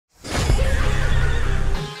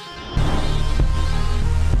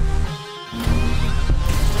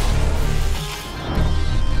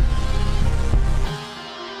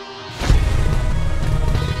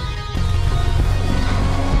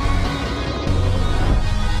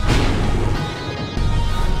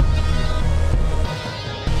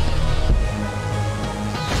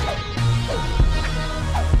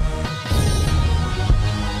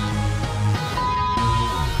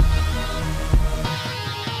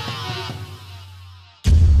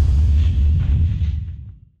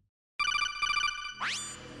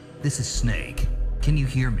This is Snake. Can you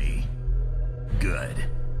hear me? Good.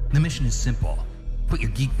 The mission is simple. Put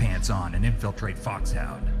your geek pants on and infiltrate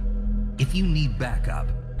Foxhound. If you need backup,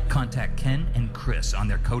 contact Ken and Chris on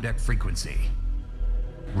their codec frequency.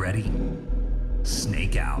 Ready?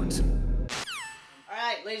 Snake out.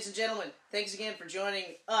 Alright, ladies and gentlemen, thanks again for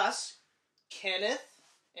joining us, Kenneth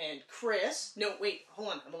and Chris. No, wait, hold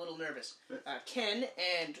on, I'm a little nervous. Ken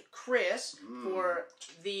and Chris for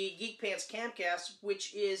the Geek Pants Campcast,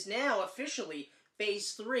 which is now officially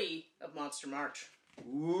Phase 3 of Monster March.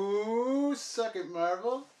 Ooh, suck it,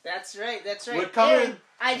 Marvel. That's right, that's right. We're coming. And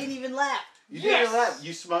I didn't even laugh. You didn't laugh.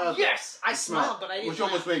 You smiled. Yes, I smiled, but I didn't Which laugh.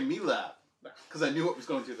 almost made me laugh. Because I knew what was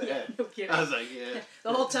going through the head. No kidding. I was like, yeah.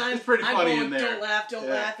 The whole time, It's pretty I'm funny going, in there. don't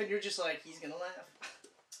laugh, and you're just like, he's gonna laugh.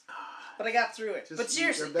 But I got through it. Just- But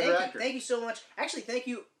seriously, you're a better thank actor. you. Thank you so much. Actually, thank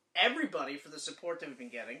you, everybody, for the support that we've been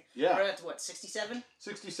getting. Yeah. We're at, what, 67?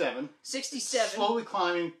 67. 67. Slowly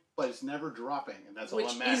climbing, but it's never dropping, and that's all Which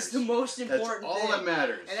that matters. is the most important That's all thing. that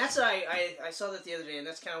matters. And that's why I saw that the other day, and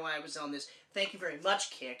that's kind of why I was on this. Thank you very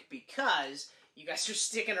much, Kick, because you guys are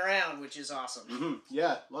sticking around, which is awesome.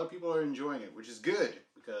 Yeah, a lot of people are enjoying it, which is good,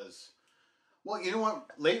 because, well, you know what?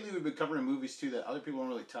 Lately we've been covering movies, too, that other people don't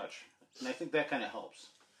really touch. And I think that kind of helps.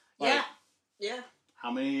 Like, Yeah. Yeah.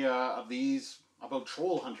 how many of these about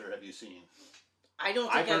Troll Hunter have you seen? I don't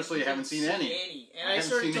I think personally I've haven't seen any. And I I haven't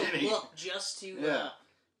started seen to any. look just to, Yeah.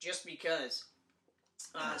 just because.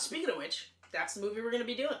 Speaking of which, that's the movie we're going to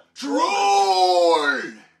be doing. Troll!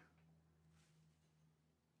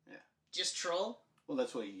 Yeah. Just Troll? Well,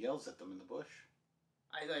 that's why he yells at them in the bush.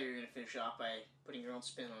 I thought you were going to finish off by putting your own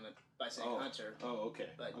spin on it by saying Hunter. Oh, okay.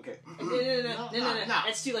 But- Okay. No.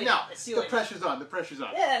 It's too late. No, It's too the late. pressure's on. The pressure's on.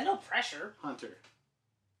 Yeah, no pressure. Hunter.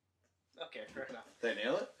 Okay, fair enough. Did I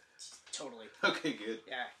nail it? Totally. Okay, good.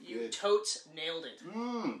 Yeah, you Good. totes nailed it.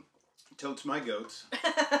 Totes my goats.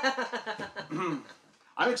 I'm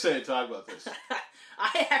excited to talk about this.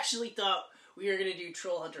 I actually thought we were going to do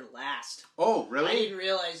Troll Hunter last. Oh, I really? didn't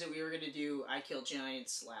realize that we were going to do I Kill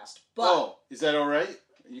Giants last. But Oh, is that all right?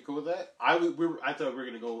 Are you cool with that? I thought we were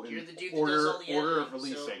going to go in You're the dude that does all the order of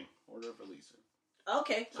editing, so- releasing. Order of releasing.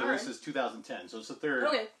 okay, So all this right. is 2010. So it's the third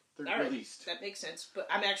Okay, all right. released. That makes sense. But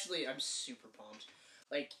I'm super pumped.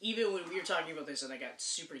 Like, even when we were talking about this and I got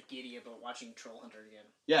super giddy about watching Troll Hunter again.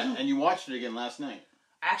 Yeah, and you watched it again last night.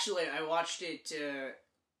 Actually, I watched it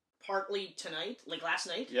partly tonight, like last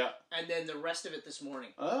night, Yeah. and then the rest of it this morning.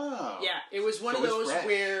 Oh. Yeah, it was one So of it's those fresh.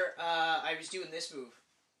 where I was doing this move,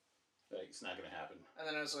 Like, it's not going to happen. and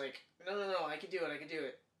then I was like, no, I can do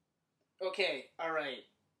it. Okay, all right,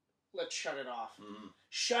 let's shut it off.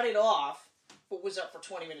 Shut it off, but was up for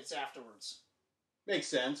 20 minutes afterwards. Makes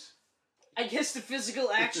sense. I guess the physical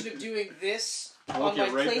action of doing this on Okay,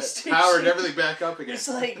 my right back. PlayStation. Powered everything back up again. It's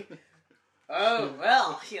like, oh,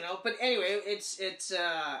 well, But anyway, it's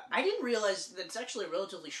I didn't realize that it's actually a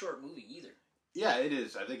relatively short movie either. Yeah, it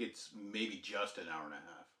is. I think it's maybe just an hour and a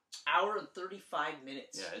half. Hour and 35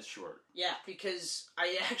 minutes. Yeah, it's short. Yeah, because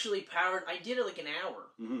I actually I did it like an hour.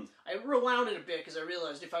 Mm-hmm. I rewound it a bit because I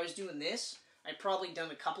realized if I was doing this, I'd probably done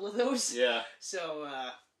a couple of those. Yeah. So,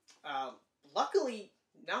 luckily,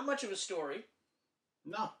 not much of a story.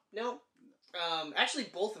 No. No. Actually,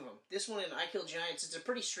 both of them. This one and I Kill Giants, it's a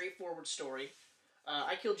pretty straightforward story.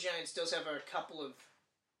 I Kill Giants does have a couple of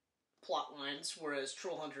plot lines, whereas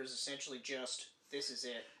Troll Hunter is essentially just, this is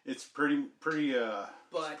it. It's pretty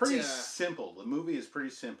But, simple. The movie is pretty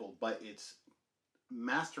simple, but it's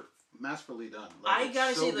masterfully done. I it's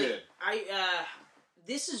gotta so say, good.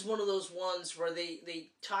 this is one of those ones where they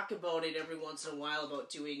talk about it every once in a while about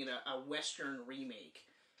doing a Western remake.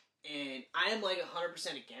 And I am like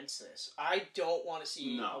 100% against this. I don't want to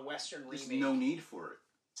see a Western remake. There's no need for it.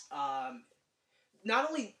 Not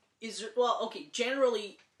only is there, well, okay,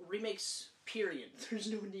 generally remakes, period,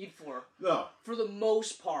 there's no need for. No. For the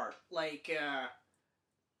most part, like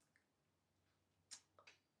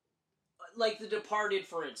The Departed,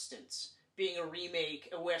 for instance, being a remake,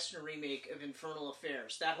 a Western remake of Infernal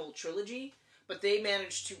Affairs, that whole trilogy, but they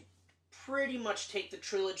managed to pretty much take the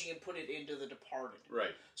trilogy and put it into The Departed.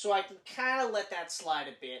 Right. So I can kind of let that slide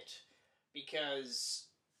a bit, because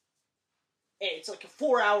hey, it's like a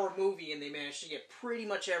 4-hour movie and they managed to get pretty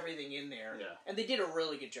much everything in there. Yeah. And they did a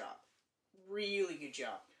really good job. Really good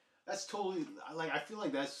job. That's totally, I feel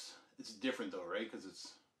like it's different though, right?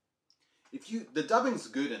 Because the dubbing's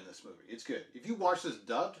good in this movie. It's good. If you watch this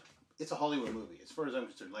dubbed, it's a Hollywood movie, as far as I'm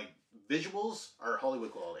concerned. Like, visuals are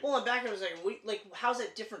Hollywood quality. Well, and back I was like, how's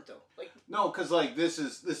that different though? Like, no, because this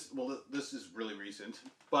is really recent,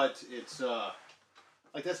 but it's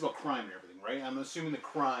like that's about crime and everything, right? I'm assuming the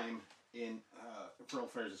crime in Infernal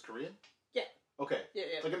Affairs is Korean. Yeah. Okay. Yeah,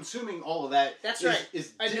 yeah. Like I'm assuming all of that. That's is, right.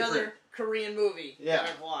 Is Another different. Korean movie Yeah. that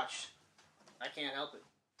I've watched. I can't help it.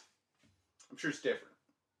 I'm sure it's different.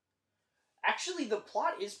 Actually, the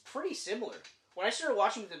plot is pretty similar. When I started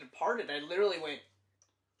watching The Departed, I literally went,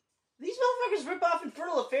 "These motherfuckers rip off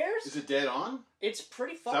Infernal Affairs?" Is it dead on? It's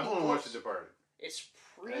pretty So fucking. I've only close. watched The Departed. It's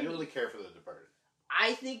I pretty. didn't really care for The Departed.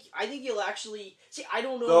 I think you'll actually see. I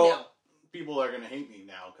don't know Though now. people are gonna hate me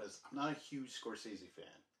now because I'm not a huge Scorsese fan.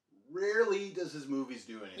 Rarely does his movies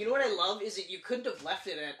do anything. You know what I love is that you couldn't have left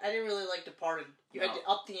it at. I didn't really like Departed. You had to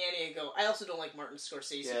up the ante and go. I also don't like Martin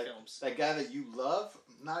Scorsese films. That guy that you love,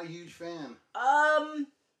 not a huge fan.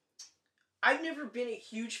 I've never been a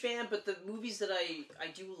huge fan, but the movies that I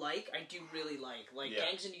do really like. Like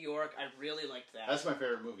Gangs of New York, I really liked that. That's my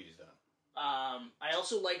favorite movie he's done. I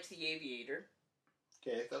also liked The Aviator.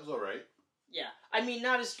 Okay, that was alright. Yeah, I mean,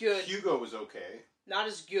 not as good. Hugo was okay. Not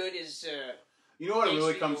as good as. You know what it Gangs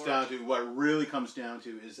really of New comes York. down to? What it really comes down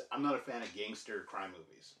to is I'm not a fan of gangster crime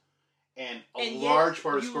movies, and yet large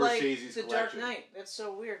part of you Scorsese's like The collection. Dark Knight. That's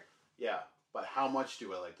so weird. Yeah, but how much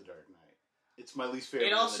do I like The Dark Knight? It's my least favorite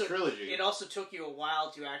It also in the trilogy. It also took you a while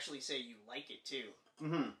to actually say you like it too.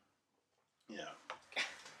 Mm-hmm. Yeah.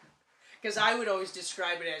 Because I would always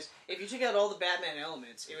describe it as, if you took out all the Batman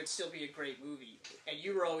elements, it would still be a great movie. And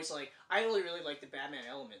you were always like, I only really like the Batman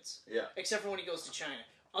elements. Yeah. Except for when he goes to China.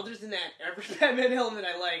 Other than that, every Batman element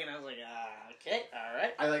I like, and I was like, okay,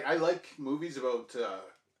 alright. I like movies about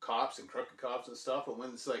cops and crooked cops and stuff, but when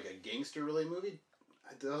it's like a gangster-related movie,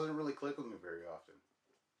 it doesn't really click with me very often.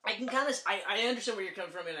 I can kind of, I understand where you're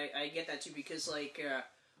coming from, and I get that too, because like,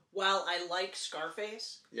 while I like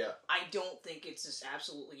Scarface, Yeah. I don't think it's this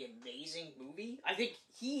absolutely amazing movie. I think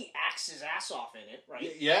he acts his ass off in it,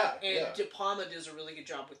 right? Yeah. And De Palma does a really good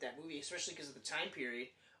job with that movie, especially because of the time period.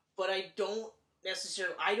 But I don't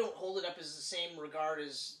hold it up as the same regard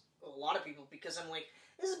as a lot of people, because I'm like,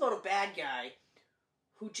 this is about a bad guy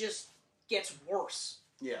who just gets worse.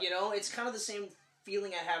 Yeah. You know, it's kind of the same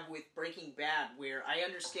feeling I have with Breaking Bad, where I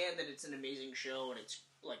understand that it's an amazing show and it's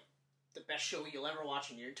like the best show you'll ever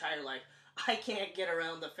watch in your entire life. I can't get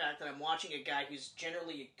around the fact that I'm watching a guy who's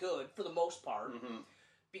generally good, for the most part,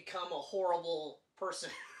 become a horrible person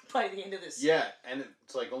by the end of this. Yeah, and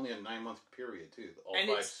it's like only a 9-month period too. All And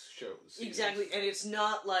 5 it's- shows. Exactly, and it's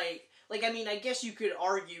not like I mean, I guess you could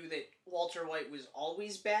argue that Walter White was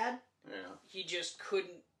always bad. Yeah. He just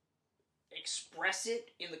couldn't express it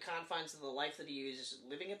in the confines of the life that he was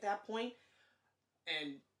living at that point.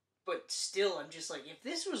 But still, I'm just like, if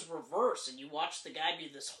this was reversed and you watch the guy be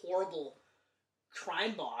this horrible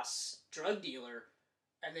crime boss, drug dealer,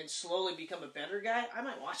 and then slowly become a better guy, I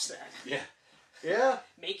might watch that. Yeah. Yeah.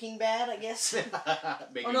 Making Bad, I guess.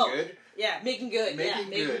 Making no. Good. Yeah, Making Good. Making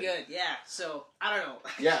Good. Yeah, so, I don't know.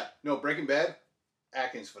 Yeah. No, Breaking Bad,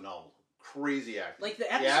 acting's phenomenal. Crazy acting. Like,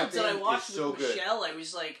 the episodes that I acting watched is with so good. Michelle,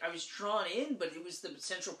 I was drawn in, but it was the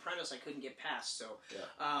central premise I couldn't get past, so.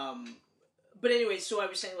 Yeah. But anyway, so I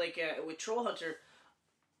was saying, like, with Trollhunter,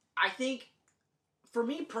 I think, for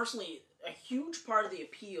me personally, a huge part of the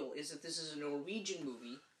appeal is that this is a Norwegian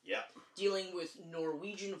movie. Yeah. Dealing with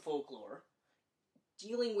Norwegian folklore.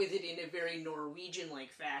 Dealing with it in a very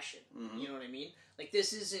Norwegian-like fashion. Mm-hmm. You know what I mean? Like,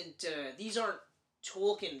 this isn't, these aren't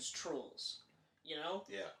Tolkien's trolls, you know?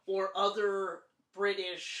 Yeah. Or other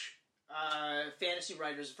British fantasy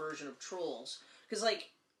writers' version of trolls. Because,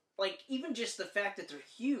 like, even just the fact that they're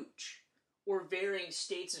huge, or varying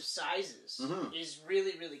states of sizes, is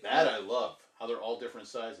really, really cool. That I love. How they're all different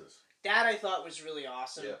sizes. That I thought was really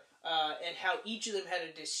awesome. Yeah. And how each of them had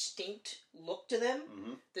a distinct look to them.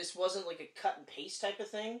 Mm-hmm. This wasn't like a cut and paste type of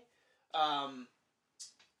thing.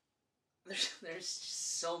 There's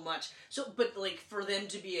just so much. So, but like for them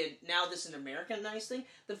to be now this an Americanized thing,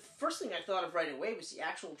 the first thing I thought of right away was the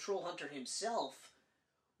actual troll hunter himself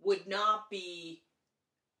would not be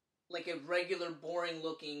like a regular, boring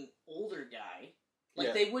looking older guy.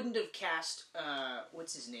 Like they wouldn't have cast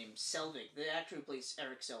what's his name, Selvig, the actor who plays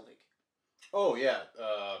Eric Selvig. Oh yeah,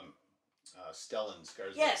 Stellan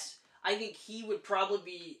Skarsgård. Yes, I think he would probably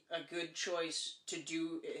be a good choice to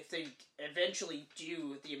do if they eventually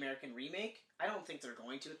do the American remake. I don't think they're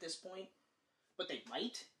going to at this point, but they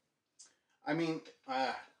might. I mean,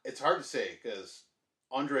 it's hard to say because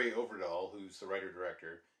Andre Overdahl, who's the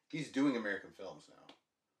writer-director, he's doing American films now.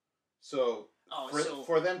 So,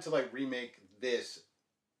 for them to like remake this,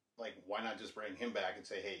 like why not just bring him back and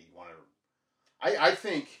say, hey, you want to... I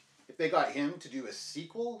think if they got him to do a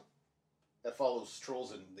sequel that follows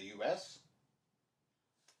Trolls in the U.S.,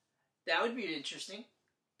 that would be interesting.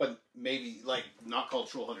 but maybe like not called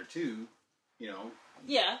Troll Hunter 2,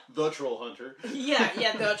 Yeah. The Troll Hunter. Yeah,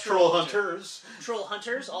 the Troll Hunters. Troll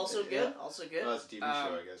Hunters, also good. Yeah. Also good. That's a TV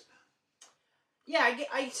show, I guess. Yeah,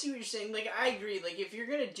 I see what you're saying. Like, I agree. Like, if you're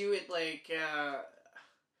gonna do it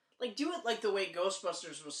do it like the way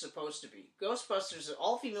Ghostbusters was supposed to be. Ghostbusters,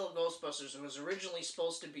 all-female Ghostbusters was originally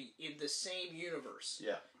supposed to be in the same universe.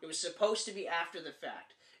 Yeah. It was supposed to be after the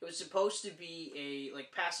fact. It was supposed to be a,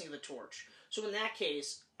 passing of the torch. So in that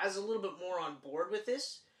case, I was a little bit more on board with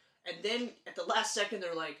this. And then, at the last second,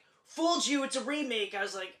 they're like, fooled you, it's a remake. I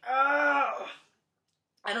was like, oh,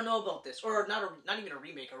 I don't know about this. Or not even a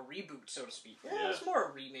remake, a reboot, so to speak. Yeah, it's more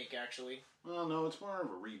a remake, actually. Well, no, it's more of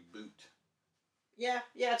a reboot. Yeah,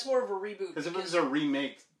 it's more of a reboot. Because if it was a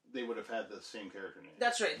remake, they would have had the same character name.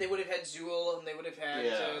 That's right. They would have had Zool, and they would have had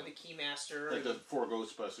the Keymaster. Like the 4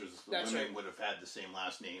 Ghostbusters, the women right. would have had the same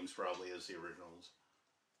last names, probably, as the originals.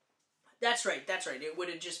 That's right. It would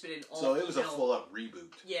have just been an all. So it was a full-up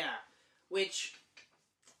reboot. Yeah, which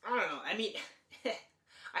I don't know. I mean,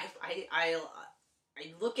 I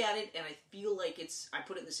look at it and I feel like I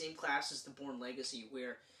put it in the same class as the Bourne Legacy,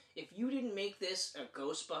 where if you didn't make this a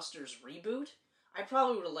Ghostbusters reboot, I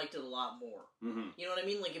probably would have liked it a lot more. Mm-hmm. You know what I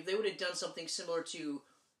mean? Like if they would have done something similar to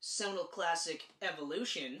seminal classic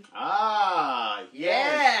Evolution. Ah,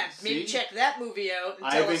 yeah. See? Maybe check that movie out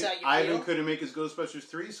and tell us how you feel. Ivan couldn't make his Ghostbusters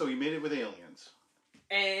 3, so he made it with aliens.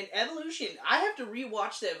 And Evolution, I have to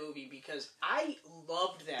rewatch that movie because I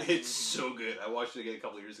loved that movie. It's so good. I watched it again a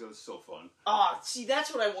couple of years ago. It's so fun. Oh, see,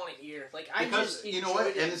 that's what I want to hear. Like, I just you know what?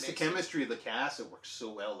 And it's the chemistry of the cast. It works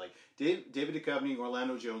so well. Like David Duchovny,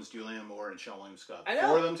 Orlando Jones, Julianne Moore, and Sean William Scott. I know.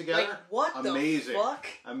 4 of them together. Like, what amazing. the fuck?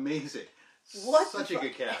 Amazing. What such a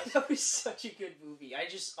good cast. That was such a good movie.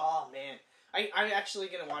 Oh man, I'm actually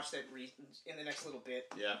gonna watch that in the next little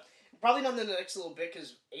bit. Yeah. Probably not in the next little bit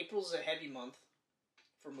because April's a heavy month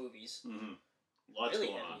for movies. Mm-hmm. Lots really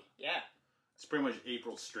going heavy. on. Yeah. It's pretty much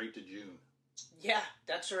April straight to June. Yeah,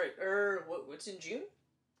 that's right. What's in June?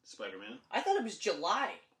 Spider-Man. I thought it was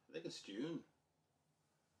July. I think it's June.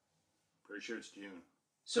 Pretty sure it's June.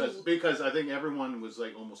 So because I think everyone was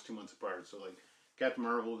like almost 2 months apart. So like Captain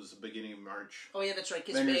Marvel was the beginning of March. Oh yeah, that's right.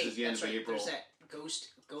 Because Avengers May. is the end That's of right. April. There's that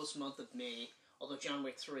ghost month of May. Although John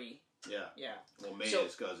Wick 3. Yeah. Yeah. Well, May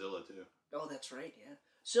is Godzilla too. Oh, that's right. Yeah.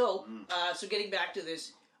 So, so getting back to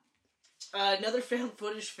this, another found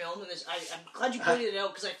footage film, and this I'm glad you pointed it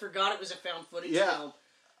out because I forgot it was a found footage film.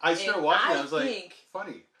 I started watching it. I was like, like,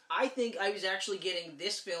 funny. I think I was actually getting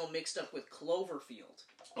this film mixed up with Cloverfield.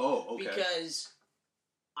 Oh, okay. Because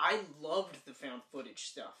I loved the found footage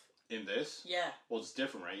stuff. In this? Yeah. Well, it's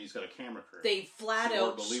different, right? He's got a camera crew. They flat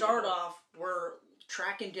More out start off, we're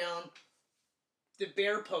tracking down the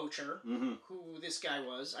bear poacher, who this guy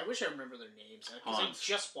was. I wish I remember their names, because I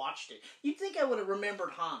just watched it. You'd think I would have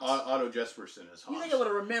remembered Hans. Otto Jesperson is Hans. You think I would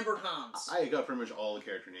have remembered Hans? I got pretty much all the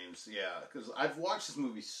character names, yeah, because I've watched this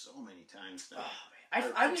movie so many times now. Oh,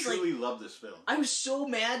 man. I truly love this film. I was so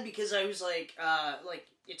mad because I was like,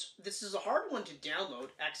 this is a hard one to download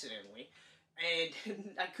accidentally,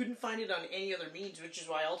 and I couldn't find it on any other means, which is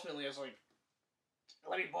why ultimately I was like,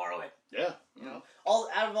 let me borrow it. Yeah. You know,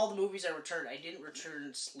 out of all the movies I returned, I didn't return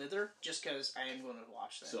Slither just because I am going to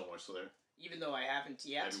watch that. Still watch Slither. Even though I haven't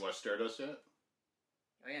yet. Have you watched Stardust yet?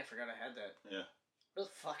 Oh yeah, I forgot I had that. Yeah. What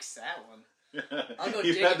the fuck's that one? I'll go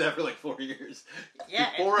You've dig had it. that for like 4 years. Yeah.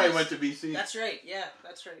 Before I went to BC. That's right. Yeah,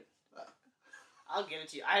 that's right. I'll give it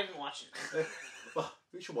to you. I haven't watched it. Well,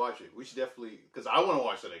 we should watch it. We should definitely, because I want to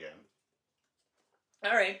watch it again.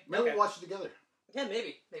 All right. Maybe we'll watch it together. Yeah,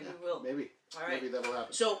 maybe. Maybe we will. Maybe. All right. Maybe that will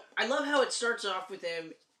happen. So, I love how it starts off with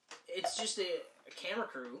them. It's just a camera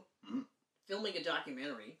crew filming a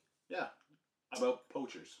documentary. Yeah. About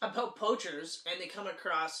poachers. About poachers, and they come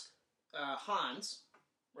across Hans,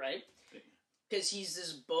 right? Because he's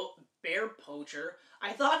this bear poacher.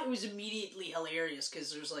 I thought it was immediately hilarious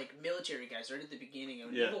because there's like military guys right at the beginning.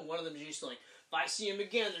 And even one of them is just like, if I see him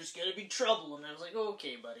again, there's going to be trouble. And I was like,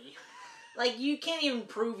 okay, buddy. Like, you can't even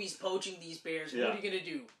prove he's poaching these bears. Yeah. What are you going to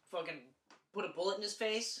do? Fucking put a bullet in his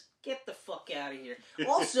face? Get the fuck out of here.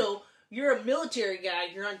 Also, you're a military guy.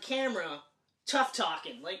 You're on camera, tough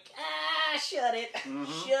talking. Like, shut it.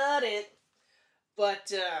 Shut it.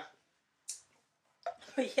 But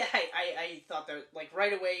yeah, I thought that, like,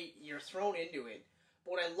 right away, you're thrown into it.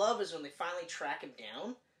 But what I love is when they finally track him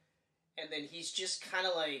down, and then he's just kind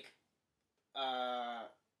of like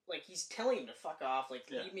he's telling him to fuck off, like,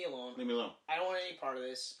 leave me alone. Leave me alone. I don't want any part of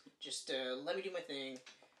this. Just let me do my thing.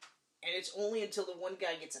 And it's only until the one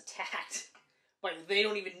guy gets attacked, but they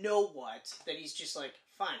don't even know what, that he's just like,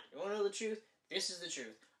 fine, you want to know the truth? This is the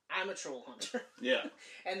truth. I'm a troll hunter. Yeah.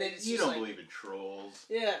 And then it's you just don't believe in trolls.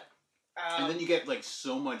 Yeah. And then you get like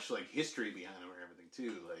so much like history behind them and everything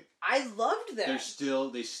too. Like I loved that.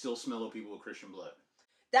 they still smell of people with Christian blood,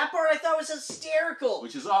 That part I thought was hysterical.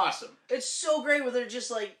 which is awesome. It's so great where they're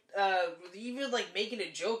just like, even like making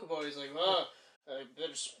a joke about it. He's like, oh, I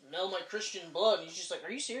better smell my Christian blood. And he's just like,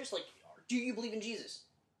 are you serious? Like, do you believe in Jesus?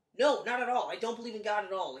 No, not at all. I don't believe in God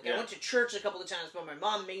at all. Like, I went to church a couple of times, but my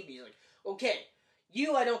mom made me. Like, okay,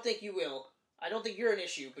 you, I don't think you will. I don't think you're an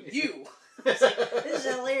issue, but you. It's like, this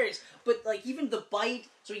is hilarious. But, like, even the bite,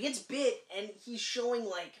 so he gets bit, and he's showing,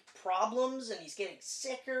 like, problems, and he's getting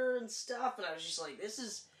sicker and stuff, and I was just like, this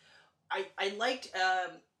is... I liked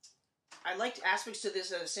aspects to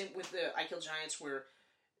this, same with the I Kill Giants, where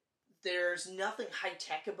there's nothing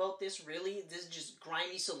high-tech about this, really. This is just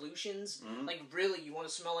grimy solutions. Mm-hmm. Like, really, you want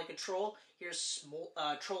to smell like a troll? Here's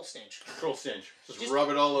troll stench. Troll stench. Just rub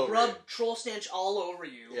it all over Rub you. troll stench all over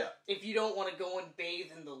you. Yeah. If you don't want to go and bathe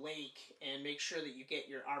in the lake and make sure that you get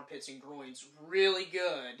your armpits and groins really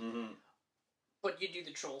good, but you do the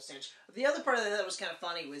troll stench. The other part of that was kind of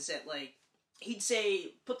funny was that, like, he'd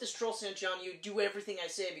say, put this troll stench on you, do everything I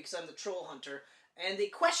say because I'm the troll hunter, and they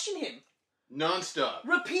question him. Non-stop.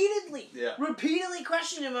 Repeatedly. Yeah. Repeatedly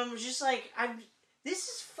question him. I was just like, this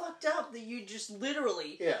is fucked up that you just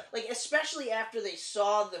literally... Yeah. Like, especially after they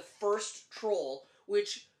saw the first troll,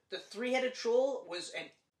 which the three-headed troll was an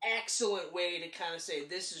excellent way to kind of say,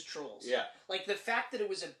 this is trolls. Yeah. Like, the fact that it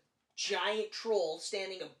was a giant troll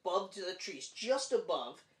standing above to the trees, just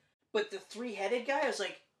above, but the three-headed guy, I was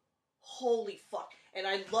like, holy fuck. And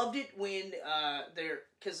I loved it when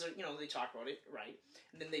because, you know, they talk about it, right?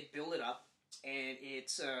 And then they build it up, and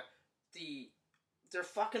it's, they're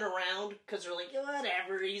fucking around, because they're like,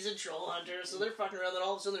 whatever, he's a troll hunter, so they're fucking around, then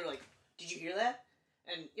all of a sudden they're like, did you hear that?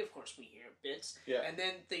 And, of course, we hear bits. Yeah. And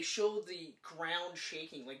then they show the ground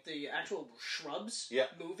shaking, like the actual shrubs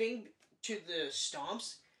moving to the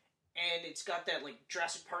stomps, and it's got that, like,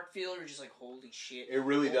 Jurassic Park feel, you're just like, holy shit. It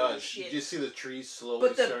really does. Shit. You just see the trees slowly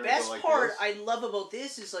But the starting best to go like part this. I love about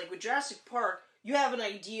this is, like, with Jurassic Park, you have an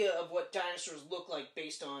idea of what dinosaurs look like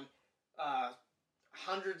based on about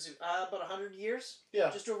 100 years? Yeah.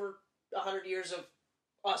 Just over 100 years of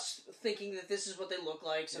us thinking that this is what they look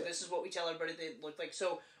like, so this is what we tell everybody they look like.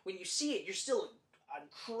 So when you see it, you're still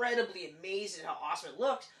incredibly amazed at how awesome it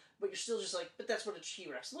looks, but you're still just like, but that's what a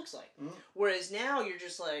T-Rex looks like. Mm-hmm. Whereas now you're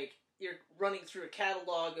just like, you're running through a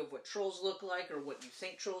catalog of what trolls look like or what you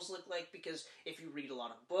think trolls look like, because if you read a lot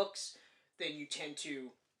of books, then you tend to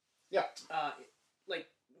like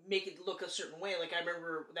make it look a certain way. Like, I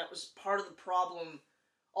remember that was part of the problem,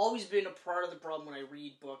 always been a part of the problem when I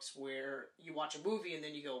read books where you watch a movie and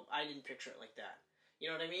then you go, I didn't picture it like that. You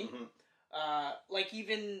know what I mean? Like,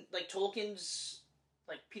 even, like, Tolkien's,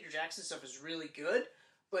 like, Peter Jackson stuff is really good,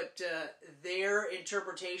 but their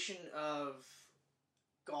interpretation of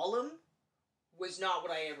Gollum was not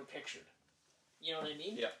what I ever pictured. You know what I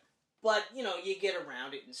mean? Yeah. But, you know, you get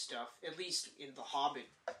around it and stuff. At least in The Hobbit,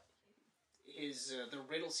 the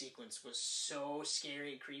riddle sequence was so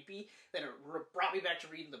scary and creepy that it brought me back to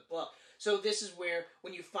reading the book. So this is where,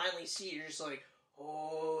 when you finally see it, you're just like,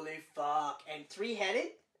 holy fuck. And three-headed,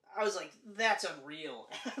 I was like, that's unreal.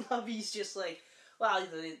 I love he's just like, well,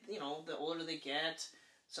 you know, the older they get,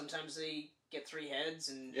 sometimes they get three heads,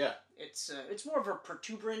 and it's more of a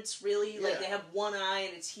protuberance, really. Like, they have one eye,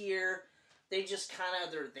 and it's here. They just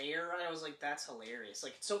they're there, and I was like, that's hilarious.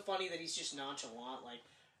 Like, it's so funny that he's just nonchalant, like,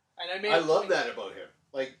 and I love that about him.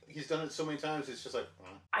 Like, he's done it so many times, it's just like,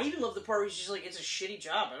 I even love the part where he's just like, it's a shitty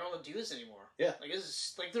job, I don't want to do this anymore. Yeah. Like, this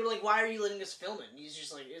is, like, they're like, why are you letting us film it? And he's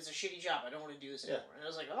just like, it's a shitty job, I don't want to do this anymore. And I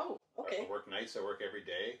was like, oh, okay. I work nights, I work every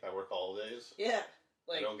day, I work holidays. Yeah.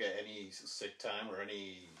 Like, I don't get any sick time or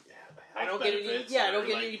any I don't get any benefits. I don't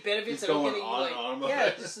get any benefits. I don't get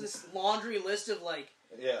any, just this laundry list of, like,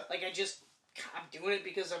 like, I'm doing it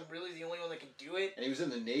because I'm really the only one that can do it. And he was in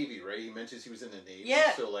the Navy, right? He mentions he was in the Navy.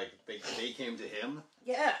 Yeah. So, like, they came to him.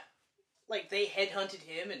 Yeah. Like, they headhunted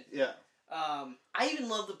him, and I even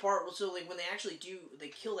love the part, so, like, when they actually they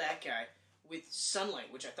kill that guy with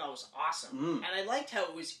sunlight, which I thought was awesome. And I liked how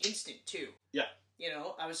it was instant, too. Yeah. You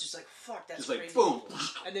know, I was just like, fuck, that's just crazy. Like, boom.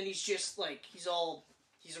 And then he's just, like, he's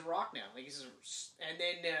a rock now. Like, and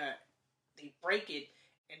then they break it,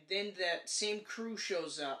 and then that same crew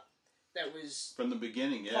shows up that was from the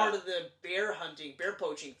beginning, part of the bear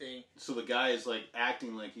poaching thing. So the guy is, like,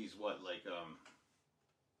 acting like he's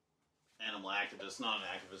animal activist, not an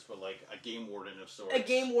activist, but like a game warden of sorts. A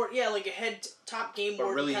game warden, yeah, like a top game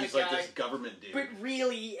warden. But really, kind he's of like guy. this government dude. But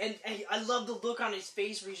really, and I love the look on his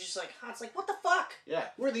face where he's just like, it's like, what the fuck? Yeah,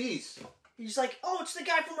 who are these? He's like, oh, it's the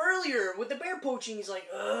guy from earlier with the bear poaching. He's like,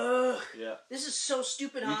 ugh. Yeah. This is so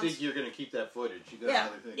stupid, You Hans. think you're going to keep that footage. You got Yeah,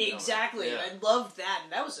 another thing going. exactly. Yeah. I loved that,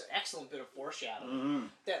 and that was an excellent bit of foreshadowing. Mm-hmm.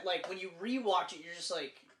 That, like, when you rewatch it, you're just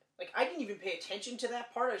like, I didn't even pay attention to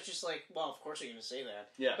that part. I was just like, well, of course you're going to say that.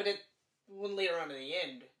 Yeah. But when later on in the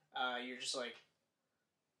end, you're just like,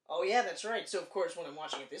 oh yeah, that's right. So, of course, when I'm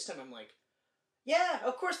watching it this time, I'm like, yeah,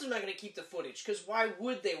 of course they're not going to keep the footage, because why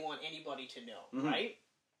would they want anybody to know, right?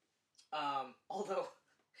 Although,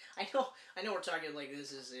 I know we're talking like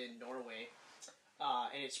this is in Norway,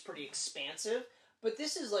 and it's pretty expansive, but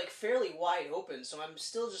this is like fairly wide open, so I'm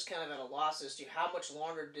still just kind of at a loss as to how much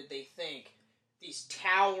longer did they think these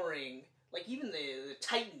towering, like even the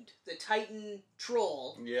Titan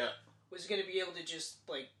troll was going to be able to just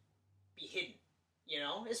like be hidden, you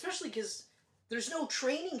know? Especially because there's no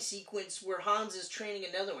training sequence where Hans is training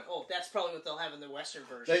another one. Oh, that's probably what they'll have in the Western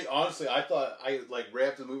version. Honestly, I thought, right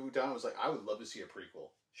after the movie down, I was like, I would love to see a prequel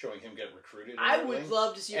showing him get recruited. And I would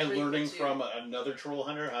love to see a prequel, learning too. from another troll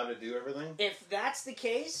hunter how to do everything. If that's the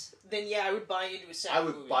case, then yeah, I would buy into a second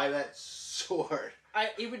movie. I would buy that so hard.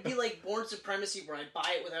 It would be like Bourne Supremacy, where I'd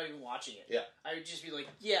buy it without even watching it. Yeah. I would just be like,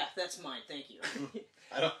 yeah, that's mine, thank you.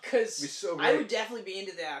 Because so I would definitely be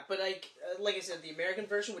into that. But like I said, the American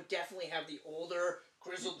version would definitely have the older,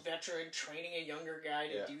 grizzled veteran training a younger guy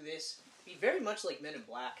to do this. It'd be very much like Men in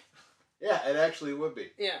Black. Yeah, it actually would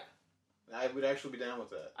be. Yeah. I would actually be down with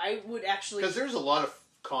that. I would actually... Because there's a lot of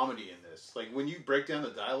comedy in this. Like, when you break down the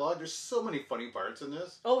dialogue, there's so many funny parts in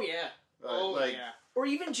this. Oh, yeah. Yeah. Or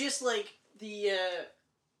even just, like, the...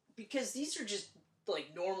 because these are just,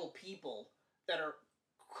 like, normal people that are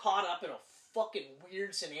caught up in a fucking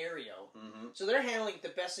weird scenario. Mm-hmm. So they're handling it the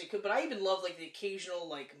best they could. But I even love, like, the occasional,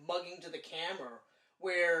 like, mugging to the camera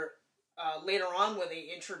where later on when they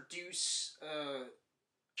introduce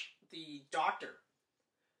the doctor,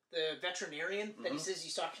 the veterinarian that he says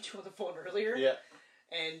he's talking to on the phone earlier. Yeah.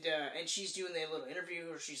 And she's doing that little interview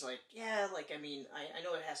where she's like, yeah, like, I mean, I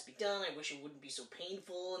know it has to be done. I wish it wouldn't be so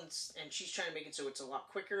painful. And she's trying to make it so it's a lot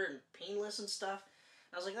quicker and painless and stuff.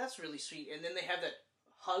 And I was like, that's really sweet. And then they have that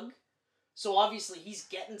hug. So obviously he's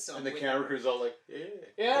getting something. And the camera crew's all like, yeah.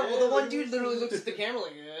 Yeah, well, the one dude literally looks at the camera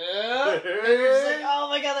like, yeah. And you're just like, oh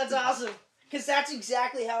my god, that's awesome. Because that's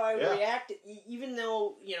exactly how I would react. Even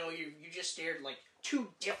though, you know, you just stared like two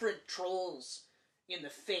different trolls in the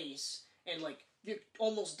face and like you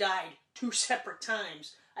almost died 2 separate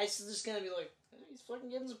times. I was just gonna be like, he's fucking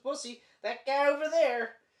getting some pussy. That guy over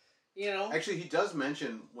there, you know. Actually, he does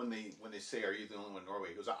mention when they say, "Are you the only one in Norway?"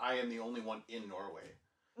 He goes, "I am the only one in Norway."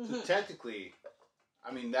 So technically,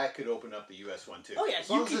 I mean, that could open up the U.S. one too. Oh yeah, as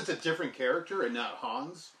long as it's a different character and not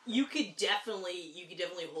Hans. You could definitely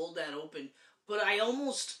hold that open. But I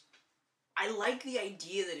like the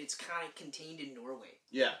idea that it's kind of contained in Norway.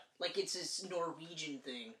 Yeah. Like it's this Norwegian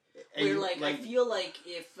thing. And where I feel like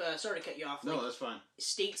if sorry to cut you off. No, like, that's fine.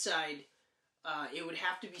 Stateside, it would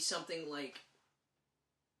have to be something like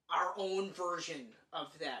our own version of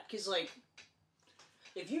that. Because like,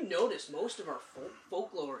 if you notice, most of our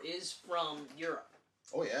folklore is from Europe.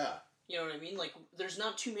 Oh yeah. You know what I mean? Like, there's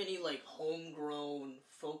not too many like homegrown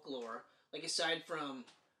folklore. Like aside from,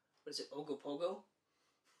 what is it, Ogopogo?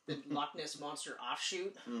 The Loch Ness Monster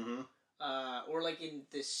offshoot. Mm-hmm. Or like in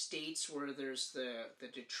the States where there's the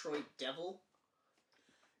Detroit Devil.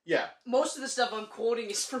 Yeah. Most of the stuff I'm quoting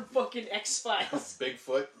is from fucking X-Files.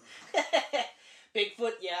 Bigfoot.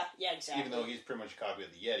 Bigfoot, yeah, exactly. Even though he's pretty much a copy of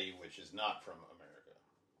the Yeti, which is not from America.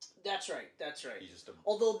 That's right. He's just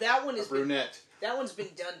Although that one is brunette. That one's been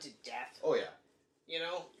done to death. Oh yeah. You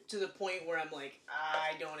know, to the point where I'm like,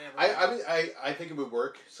 I don't ever. I think it would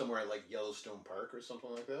work somewhere like Yellowstone Park or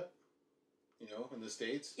something like that. You know, in the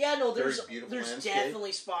States. Yeah, no, there's landscape.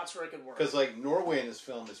 definitely spots where it could work. Because like Norway in this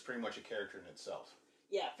film is pretty much a character in itself.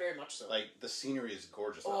 Yeah, very much so. Like the scenery is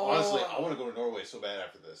gorgeous. Oh. Honestly, I want to go to Norway so bad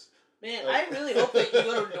after this. Man, I really hope that you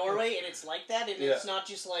go to Norway and it's like that, and it's not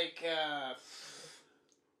just like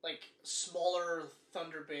smaller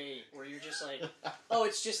Thunder Bay where you're just like, oh,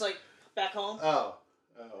 it's just like back home. Oh.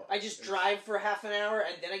 I just drive for half an hour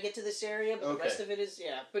and then I get to this area, but the rest of it is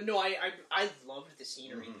But no, I loved the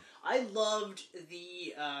scenery. Mm-hmm. I loved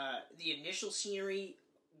the initial scenery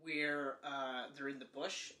where they're in the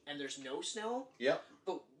bush and there's no snow. Yep.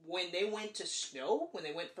 But when they went to snow, when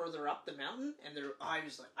they went further up the mountain, and I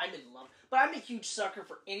was like, I'm in love. But I'm a huge sucker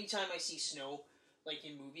for any time I see snow, like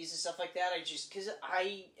in movies and stuff like that. Because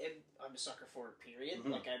I'm a sucker for it. Period.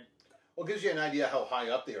 Mm-hmm. Like Well, it gives you an idea how high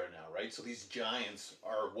up they are now, right? So these giants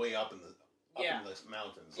are way up in the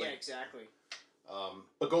mountains. Like, yeah, exactly.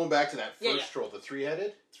 But going back to that first troll, the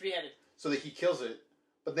three-headed. Three-headed. So that he kills it,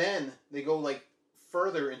 but then they go like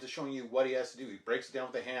further into showing you what he has to do. He breaks it down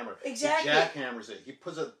with a hammer. Exactly. He jackhammers it. He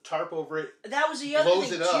puts a tarp over it. That was the other blows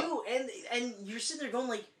thing it up. too, and you're sitting there going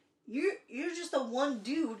like, you're just the one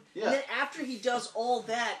dude. Yeah. And then after he does all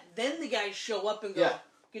that, then the guys show up and go, Yeah.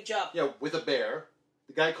 good job. Yeah, with a bear.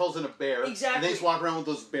 The guy calls in a bear. Exactly. And then he's walking around with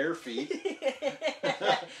those bare feet.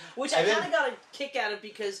 Which I And then- kind of got a kick out of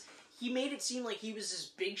because he made it seem like he was this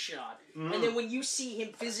big shot. Mm. And then when you see him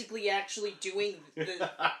physically actually doing the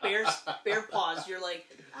bear paws, you're like,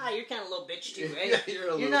 you're kind of a little bitch too. Eh?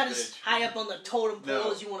 Yeah, you're not bitch. as high up on the totem pole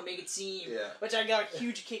No. as you want to make it seem. Yeah. Which I got a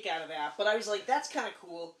huge kick out of that. But I was like, that's kind of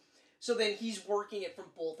cool. So then he's working it from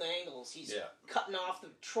both angles. He's cutting off the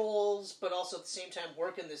trolls, but also at the same time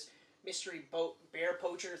working this mystery bear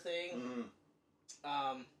poacher thing.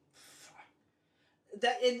 Mm.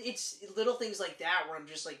 That and it's little things like that where I'm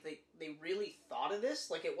just like they really thought of this.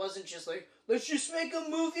 Like it wasn't just like let's just make a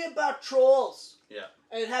movie about trolls. Yeah.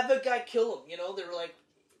 And have a guy kill him. You know, they were like,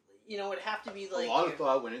 it'd have to be like A lot of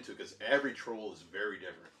thought went into it because every troll is very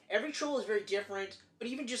different. Every troll is very different, but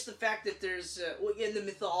even just the fact that there's in the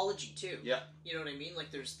mythology too. Yeah. You know what I mean? Like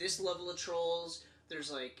there's this level of trolls. There's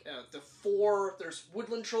like there's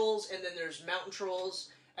woodland trolls, and then there's mountain trolls.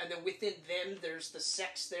 And then within them, there's the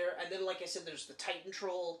sex there. And then, like I said, there's the Titan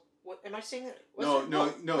troll. What am I saying? That? No.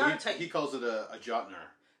 Not a Titan. He calls it a Jotnar.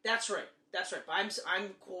 That's right. But I'm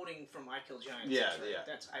quoting from I Kill Giants. Yeah,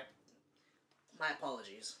 that's right. yeah. My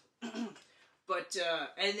apologies. But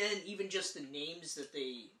and then even just the names that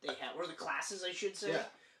they have, or the classes, I should say. Yeah.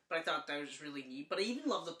 But I thought that was really neat. But I even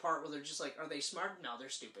love the part where they're just like, are they smart? No, they're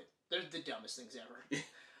stupid. They're the dumbest things ever.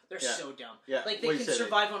 They're so dumb. Yeah. Like, they can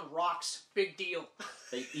survive on rocks. Big deal.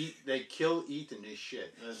 They kill, eat, and they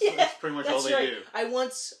shit. That's pretty much all they do. I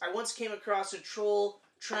once came across a troll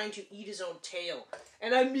trying to eat his own tail.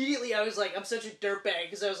 And immediately I was like, I'm such a dirtbag,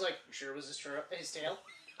 because I was like, you sure it was his tail?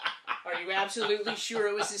 Are you absolutely sure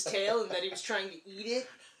it was his tail and that he was trying to eat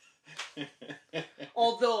it?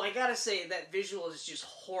 Although, I gotta say, that visual is just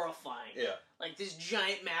horrifying. Yeah. Like, this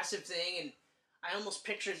giant, massive thing, and I almost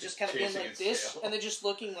pictured just kind of being chasing like its this, tail. and then just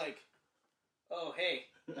looking like, oh, hey,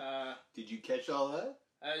 Did you catch all that?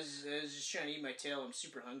 I was just trying to eat my tail. I'm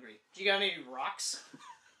super hungry. Do you got any rocks?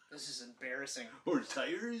 This is embarrassing. Or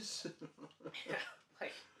tires?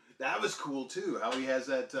 Like, That was cool too. How he has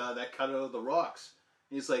that cut out of the rocks.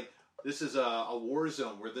 He's like, this is a war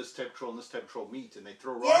zone where this type of troll and this type of troll meet, and they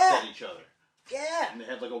throw rocks at each other. yeah, And they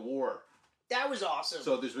had like a war. that was awesome.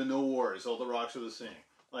 So there's been no wars. All the rocks are the same.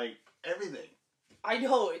 Like everything. I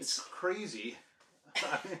know It's crazy.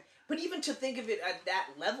 but even to think of it at that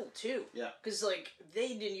level too. Yeah. Because like they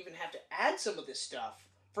didn't even have to add some of this stuff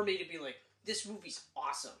for me to be like, this movie's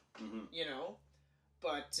awesome. Mhm. You know,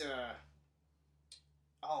 but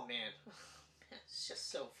oh man, it's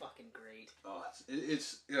just so fucking great. Oh,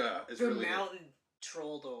 it's The really good. mountain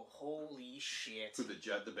troll though, holy shit. For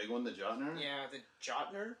the big one, the Jotnar? Yeah, the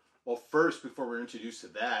Jotnar. Well, first, before we're introduced to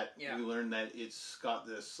that, Yeah. we learn that it's got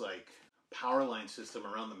this like power line system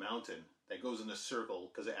around the mountain that goes in a circle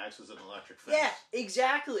because it acts as an electric fence. Yeah,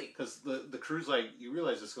 exactly. Because the crew's like, you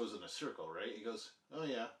realize this goes in a circle, right? He goes, oh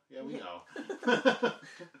yeah, we know.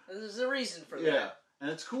 There's a reason for Yeah, that. and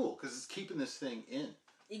it's cool because it's keeping this thing in.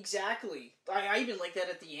 Exactly. I even like that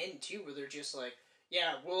at the end too, where they're just like,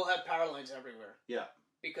 yeah, we'll have power lines everywhere. Yeah.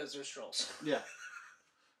 Because there's trolls. Yeah.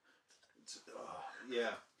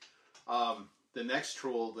 Yeah. The next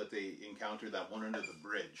troll that they encounter, that one under the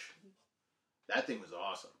bridge, that thing was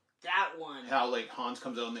awesome. That one. How like Hans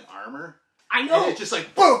comes out in the armor. I know. And it's just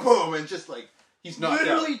like boom, boom, and just like he's knocked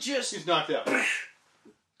Literally out. just He's knocked out.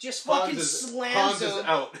 just fucking Hans slams is him.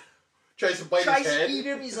 out. Tries to bite Tries his head. to eat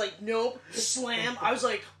him. He's like, nope. Slam. I was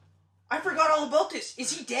like, I forgot all about this.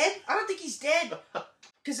 Is he dead? I don't think he's dead.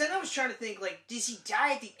 Because then I was trying to think, like, does he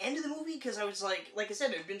die at the end of the movie? Because I was like I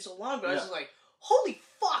said, it had been so long, but I was Yeah. just like, holy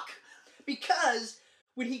fuck. Because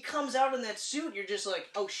when he comes out in that suit, you're just like,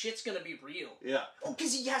 oh, shit's gonna be real. Yeah. Oh,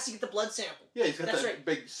 because he has to get the blood sample. Yeah, he's got That's that right.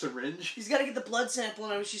 big syringe. He's got to get the blood sample,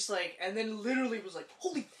 and I was just like, and then literally was like,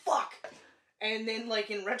 holy fuck. And then,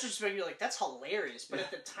 like, in retrospect, you're like, that's hilarious. But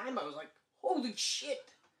at the time, I was like, holy shit.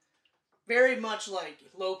 Very much like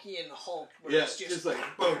Loki and the Hulk. Where Yeah, it's just like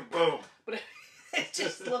boom, boom. But it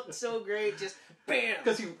just looked so great. Just bam.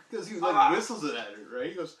 Because he like whistles it at her, right?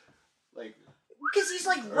 He goes like Because he's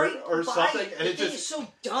like right or by something, it. and The it thing just is so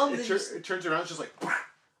dumb. That it turns around, it's just like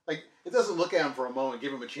it doesn't look at him for a moment,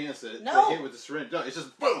 give him a chance to hit with the syringe. No, it's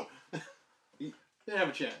just boom. He didn't have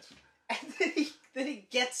a chance. And then he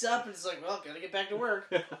gets up and is like, well, gotta get back to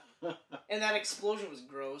work. And that explosion was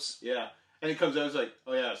gross. Yeah, And he comes out, it's like,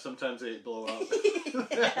 oh yeah, sometimes they blow up.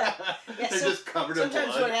 Yeah, They're just covered in blood.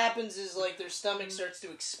 Sometimes what happens is like their stomach starts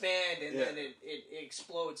to expand and then it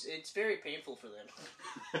explodes. It's very painful for them.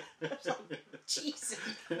 Jesus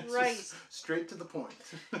Christ. Straight to the point.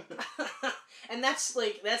 And that's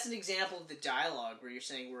an example of the dialogue where you're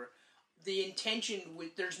saying where the intention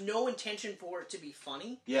there's no intention for it to be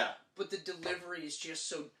funny. Yeah. But the delivery is just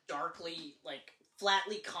so darkly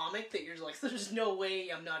flatly comic that you're like, there's no way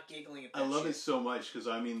I'm not giggling at that. I love shit. it so much because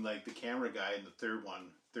I mean, like the camera guy in the third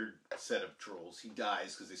set of trolls, he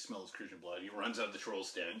dies because they smell his Christian blood. He runs out of the troll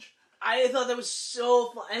stench. I thought that was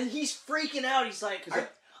so fun, and he's freaking out. He's like,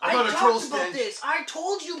 I found a talked troll about stench. this. I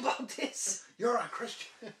told you about this. You're a Christian.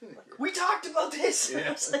 We talked about this. Yeah.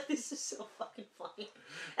 I was like, this is so fucking funny.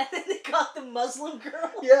 And then they got the Muslim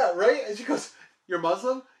girl. Yeah, right? And she goes, you're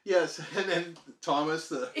Muslim? Yes. And then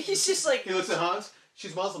Thomas, He's just like, he looks at Hans.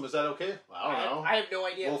 She's Muslim. Is that okay? Well, I don't know. I have no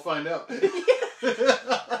idea. We'll find out. I was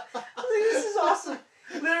like, this is awesome.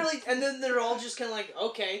 Literally, and then they're all just kind of like,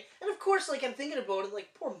 okay. And of course, like, I'm thinking about it, like,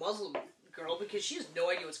 poor Muslim girl, because she has no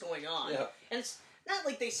idea what's going on. Yeah. And it's not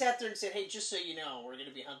like they sat there and said, hey, just so you know, we're going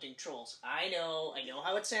to be hunting trolls. I know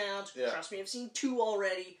how it sounds. Yeah. Trust me, I've seen 2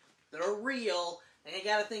 already. They're real. And you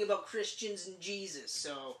got to think about Christians and Jesus,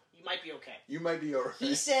 so you might be okay. You might be alright.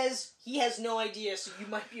 He says he has no idea, so you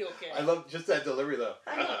might be okay. I love just that delivery, though.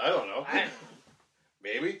 I don't know. I don't know.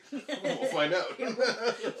 Maybe. We'll find out.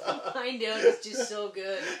 Find out. It's just so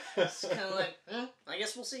good. It's kind of like, I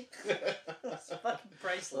guess we'll see. It's fucking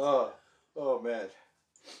priceless. Oh, man.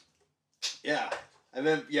 Yeah. And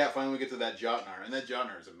then, finally we get to that Jotnar. And that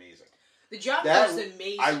Jotnar is amazing. The Jotnar is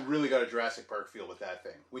amazing. I really got a Jurassic Park feel with that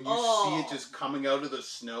thing. When you see it just coming out of the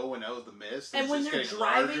snow and out of the mist. And when they're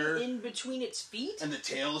driving larger, in between its feet. and the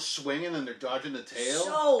tail is swinging and they're dodging the tail.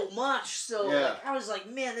 So much. So, Yeah. I was like,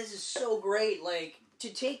 man, this is so great. Like,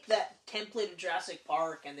 to take that template of Jurassic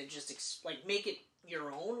Park and then just, make it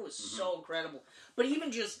your own was so incredible. But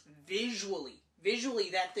even just visually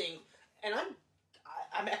that thing, and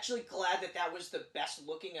I'm actually glad that was the best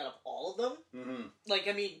looking out of all of them. Mm-hmm. Like,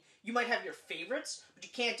 I mean, you might have your favorites, but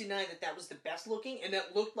you can't deny that was the best looking, and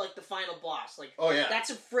that looked like the final boss. Like, oh yeah,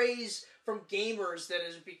 that's a phrase from gamers that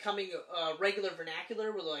is becoming a regular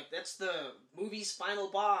vernacular. Where like, that's the movie's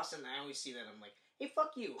final boss, and I always see that. I'm like, hey,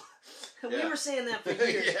 fuck you. We were saying that for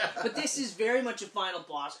years, but this is very much a final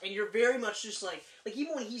boss, and you're very much just like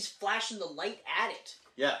even when he's flashing the light at it,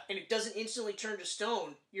 and it doesn't instantly turn to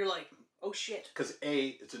stone, you're like, oh shit. Because A,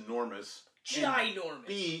 it's enormous. Ginormous.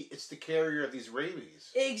 B, it's the carrier of these rabies.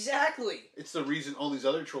 Exactly. It's the reason all these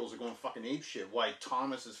other trolls are going fucking apeshit. Why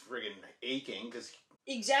Thomas is friggin' aching, because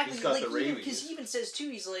exactly. he's got the rabies. Because he even says, too,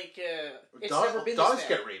 he's like, it's never been this dogs bad.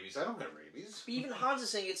 get rabies. I don't get rabies. But even Hans is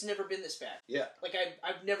saying it's never been this bad. Yeah. Like,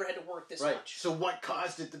 I've never had to work this right. much. So what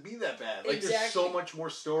caused it to be that bad? Like, exactly. There's so much more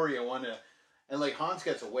story I want to... And, like, Hans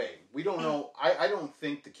gets away. We don't know... I don't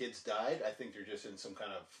think the kids died. I think they're just in some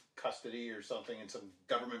kind of custody or something in some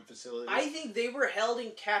government facility. I think they were held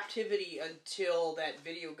in captivity until that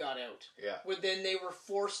video got out. Yeah. Where then they were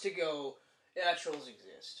forced to go, trolls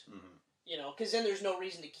exist. Mm-hmm. You know, because then there's no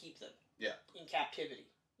reason to keep them. Yeah. In captivity.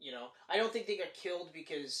 You know? I don't think they got killed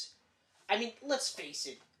because... I mean, let's face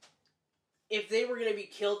it. If they were going to be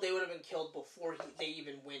killed, they would have been killed before they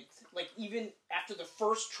even went... Like, even after the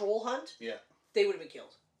first troll hunt... Yeah. They would have been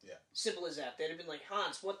killed. Yeah. Simple as that. They'd have been like,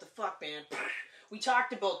 Hans, what the fuck, man? We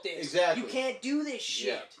talked about this. Exactly. You can't do this shit.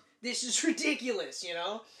 Yeah. This is ridiculous, you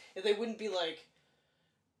know? And they wouldn't be like,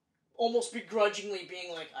 almost begrudgingly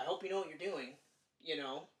being like, I hope you know what you're doing, you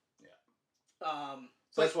know? Yeah.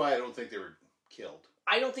 So that's why I don't think they were killed.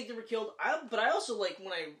 I don't think they were killed. But I also, like,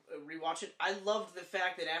 when I rewatch it, I loved the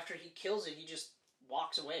fact that after he kills it, he just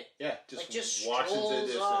walks away. Yeah, just walks into the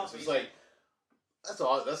distance. Off. It's like... That's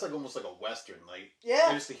all. That's like almost like a western. Like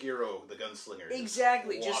there's the hero, the gunslinger,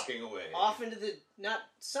 exactly, just walking away off into the not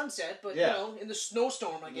sunset, but you know, in the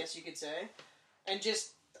snowstorm, I guess you could say, and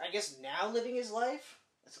just I guess now living his life.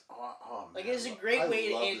 It's man, like it's a great way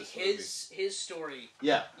to end his story.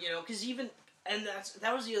 Yeah, you know, because even and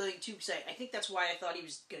that was the other thing too. Because I think that's why I thought he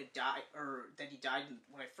was gonna die or that he died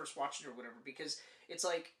when I first watched it or whatever. Because it's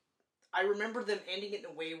like I remember them ending it in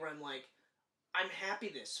a way where I'm like. I'm happy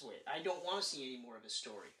this way. I don't want to see any more of his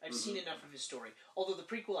story. I've seen enough of his story. Although the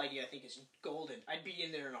prequel idea, I think, is golden. I'd be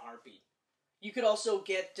in there in a heartbeat. You could also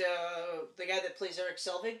get the guy that plays Eric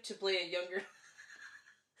Selvig to play a younger...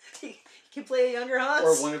 he can play a younger Hans.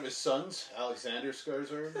 Or one of his sons, Alexander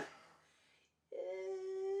Skarsgård.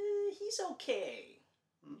 He's okay.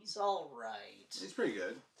 He's all right. He's pretty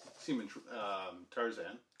good. See him in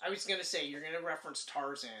Tarzan. I was going to say, you're going to reference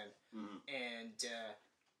Tarzan. And...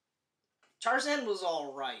 Tarzan was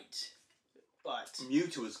all right. But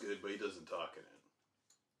Mewtwo is good, but he doesn't talk in it.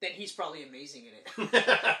 then he's probably amazing in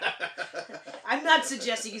it. I'm not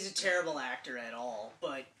suggesting he's a terrible actor at all,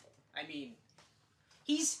 but I mean,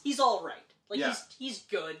 he's all right. Like Yeah. he's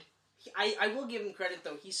good. I will give him credit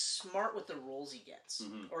though. He's smart with the roles he gets,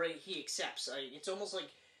 or he accepts. It's almost like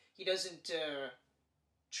he doesn't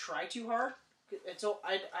try too hard. And so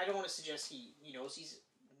I don't want to suggest he knows he's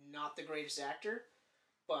not the greatest actor,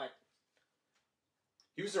 but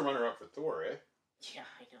He was the runner-up for Thor, eh? yeah,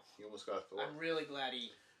 I know. He almost got Thor. I'm really glad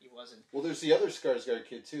he wasn't. Well, there's the other Skarsgård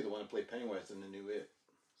kid too, the one who played Pennywise in the new It.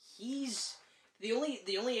 He's the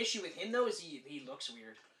only issue with him though is he looks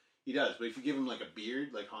weird. He does, but if you give him like a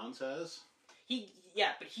beard, like Hans has,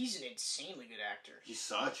 But he's an insanely good actor. he's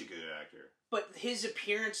such a good actor. But his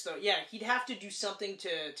appearance though, yeah, he'd have to do something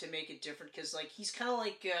to make it different because like he's kind of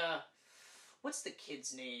like what's the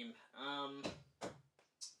kid's name?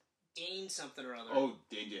 Dane something or other. Oh,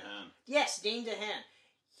 Dane DeHaan. Yes, Dane DeHaan.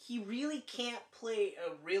 He really can't play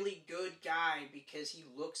a really good guy because he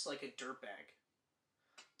looks like a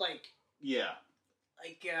dirtbag. Yeah,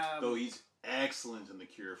 Like though he's excellent in The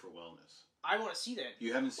Cure for Wellness. I want to see that.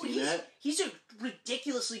 You haven't seen Well, that? He's a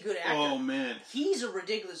ridiculously good actor. Oh man, He's a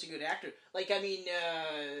ridiculously good actor. Like, I mean,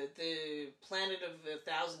 the Planet of a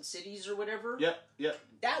Thousand Cities or whatever. Yep.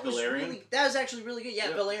 That was Valerian? that was actually really good. Yeah,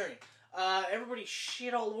 Yep. Valerian. Everybody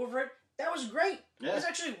shit all over it. That was great. Yeah. It was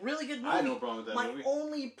actually a really good movie. I had no problem with that My movie.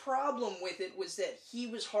 only problem with it was that he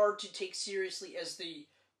was hard to take seriously as the,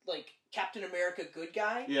 like, Captain America good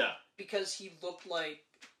guy. Yeah. Because he looked like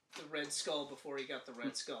the Red Skull before he got the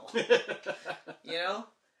Red Skull. You know?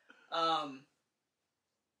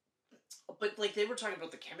 But, like, they were talking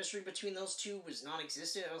about the chemistry between those two was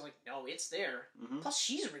non-existent. I was like, no, it's there. Mm-hmm. Plus,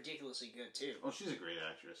 she's ridiculously good, too. Oh, she's a great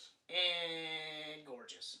actress. And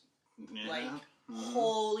gorgeous. Yeah. Like, Mhm.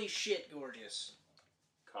 holy shit gorgeous.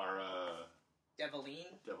 Cara Devaline?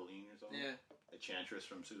 Delevingne or something. Yeah. Enchantress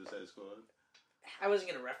from Suicide Squad. I wasn't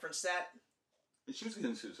going to reference that. She was good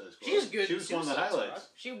in Suicide Squad. She was good She in was one of the Suicide Squad. highlights.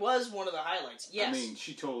 She was one of the highlights, yes. I mean,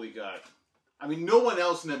 she totally got. I mean, no one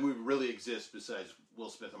else in that movie really exists besides Will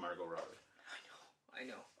Smith and Margot Robbie. I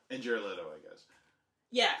know. And Jared Leto, I guess.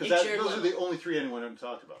 Yeah, Because Jared those Leto. are the only three anyone ever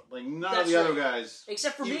talked about. Like, none That's of the other right. guys.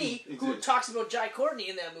 Except for even me, who exist. talks about Jai Courtney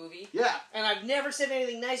in that movie. Yeah. And I've never said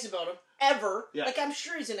anything nice about him, ever. Yeah. Like, I'm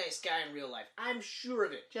sure he's a nice guy in real life. I'm sure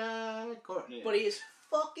of it. Jai Courtney. But he is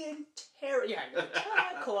fucking terrible. Yeah, I know,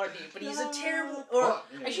 Jai Courtney. But he's a terrible... Or,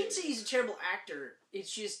 Courtney. I shouldn't say he's a terrible actor.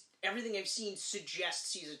 It's just, everything I've seen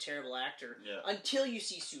suggests he's a terrible actor. Yeah. Until you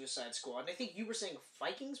see Suicide Squad. And I think you were saying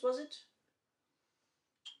Vikings, was it?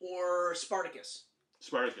 Or Spartacus.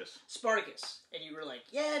 Spartacus. And you were like,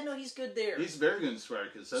 yeah, no, he's good there. He's very good in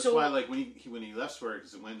Spartacus. That's So- why, like, when he left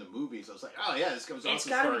Spartacus and went into movies, I was like, oh yeah, this guy was awesome. It's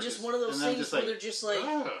gotta be Spartacus. just one of those And I'm things just where like, they're just like,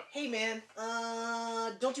 "Ah." hey man,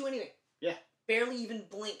 don't do anything. Yeah. Barely even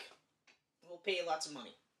blink. We'll pay you lots of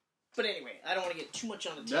money. But anyway, I don't want to get too much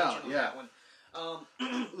on a tangent No, on yeah. that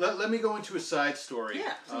one. Let me go into a side story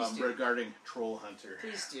Yeah, please do. regarding Troll Hunter.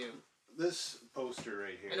 Please do. This poster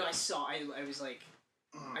right here. I know, I was like,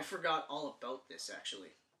 I forgot all about this actually.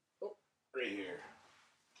 Right here.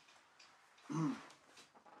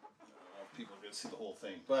 People are going to see the whole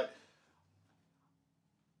thing. But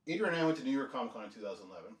Adrian and I went to New York Comic Con in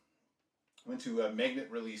 2011. Went to Magnet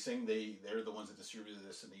Releasing. They're the ones that distributed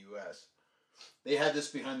this in the U.S. They had this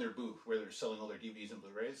behind their booth where they're selling all their DVDs and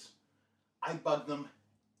Blu-rays. I bugged them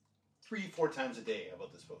 3-4 times a day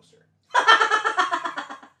about this poster.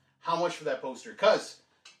 How much for that poster? Because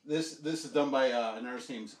this is done by an artist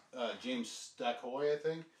named James Stackhoi, I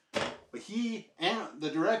think. But he and the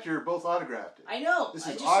director both autographed it. I know. This I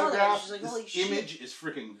is just saw that. I was autographed. just like, This holy shit. image is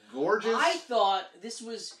freaking gorgeous. I thought this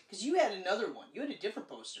was because you had another one. You had a different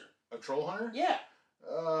poster. A Troll Hunter? Yeah.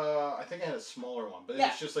 I think I had a smaller one, but Yeah.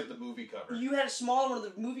 it's just like the movie cover. You had a smaller one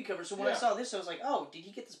of the movie cover, so when I Yeah. saw this, I was like, "Oh, did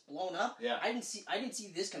he get this blown up?" Yeah. I didn't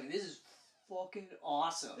see this coming. This is fucking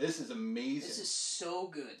awesome. This is amazing. This is so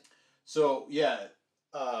good. So yeah,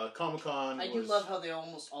 Comic Con. I do love how they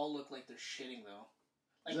almost all look like they're shitting though.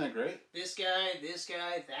 Like Isn't that great? this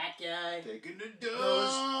guy, that guy. Taking the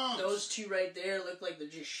dumps. Those two right there look like they're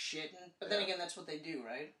just shitting. But then Yeah. again, that's what they do,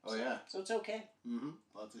 right? Oh yeah. So it's okay. Mm-hmm.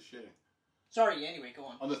 Lots of shitting. Sorry. Anyway, go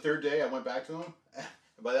on. On the third day, I went back to them, and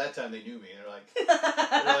by that time they knew me. They're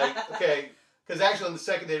like, okay, because actually on the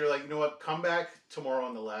second day they're like, you know what? Come back tomorrow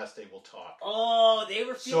on the last day. We'll talk. Oh, they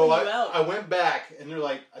were feeling So you out. I went back, and they're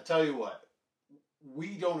like, I tell you what, we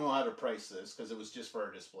don't know how to price this because it was just for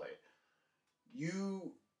our display.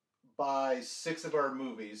 You buy 6 of our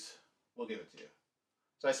movies, we'll give it to you.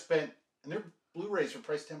 So I spent, and their Blu-rays were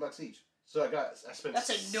priced $10 each. So I spent That's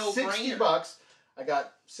a no-brainer. $60. I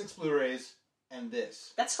got 6 Blu-rays and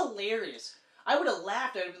this. That's hilarious. I would have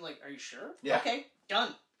laughed. I'd have been like, "Are you sure? Yeah. Okay,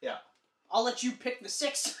 done. Yeah. I'll let you pick the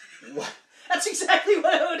 6." What? That's exactly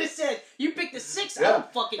what I would have said. You pick the 6. I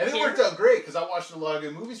don't fucking and care. it worked out great because I watched a lot of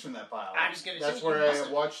good movies from that pile. I was gonna say, that's you where must I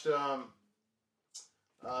have. watched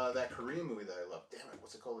that Korean movie that I love. Damn it,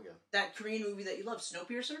 what's it called again? That Korean movie that you love,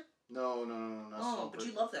 Snowpiercer? No. Oh, but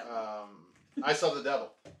you love that one. I Saw the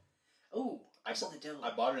Devil. Oh, I Saw the Devil.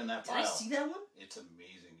 I bought it in that Did pile. I see that one? It's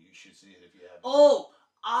amazing. You should see it if you haven't. Oh,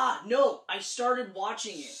 no. I started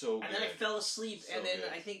watching it. So and then I good. fell asleep, So and then good.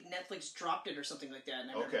 I think Netflix dropped it or something like that,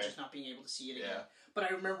 and I remember Okay. just not being able to see it again. Yeah. But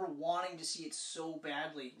I remember wanting to see it so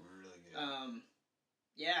badly. Really good.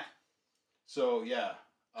 Yeah. So yeah.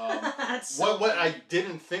 That's so What I funny.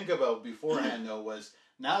 didn't think about beforehand though was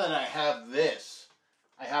now that I have this,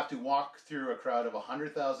 I have to walk through a crowd of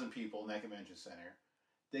 100,000 people in that convention center.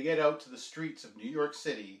 They get out to the streets of New York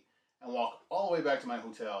City and walk all the way back to my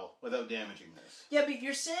hotel without damaging this. Yeah, but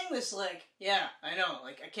you're saying this like, yeah, I know,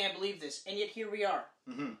 like, I can't believe this, and yet here we are.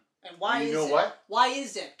 Mm-hmm. And why You is know it? what? Why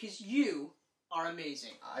is that? Because you are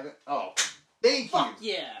amazing. Thank Fuck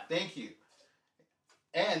you. yeah. Thank you.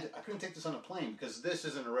 And I couldn't take this on a plane because this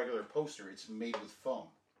isn't a regular poster. It's made with foam.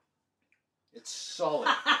 It's solid.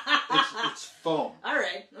 it's foam. All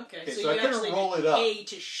right, okay. Okay, So so I you couldn't actually roll it up. pay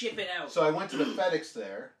to ship it out. So I went to the FedEx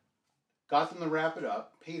there, got them to wrap it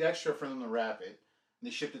up, paid extra for them to wrap it, and they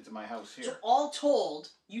shipped it to my house here. So all told,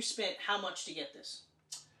 you spent how much to get this?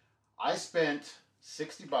 I spent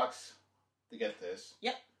 $60 to get this.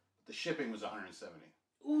 Yep. The shipping was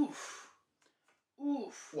 $170. Oof.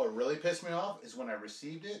 What really pissed me off is when I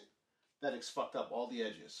received it, FedEx fucked up all the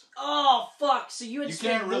edges. Oh, fuck. So you had You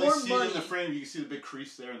spent can't really more see money. it in the frame. You can see the big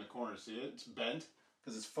crease there in the corner. See it? It's bent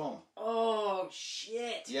because it's foam. Oh,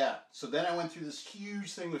 shit. Yeah. So then I went through this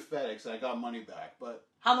huge thing with FedEx and I got money back, but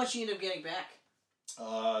How much you ended up getting back? it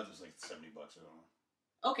was like $70 or something.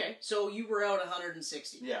 Okay, so you were out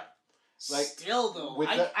 160. Yeah. Like, Still, though, with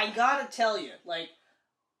that- I gotta tell you, like,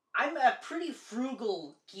 I'm a pretty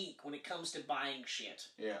frugal geek when it comes to buying shit.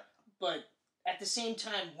 Yeah. But at the same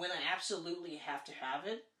time, when I absolutely have to have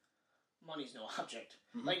it, money's no object.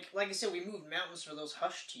 Mhm. Like I said, we moved mountains for those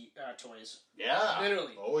Hush toys. Yeah.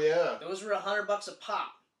 Literally. Oh yeah. Those were $100 a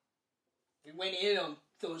pop. We went in on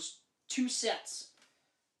those 2 sets.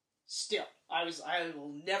 Still, I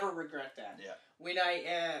will never regret that. Yeah. When I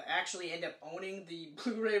actually end up owning the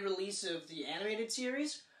Blu-ray release of the animated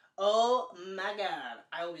series, oh my god,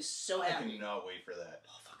 I was so I happy. cannot wait for that.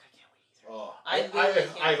 Oh fuck, I can't wait either. Oh, I literally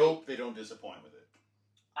can't I wait. hope they don't disappoint with it.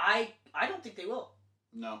 I don't think they will.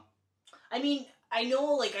 No. I mean, I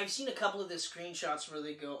know, like, I've seen a couple of the screenshots where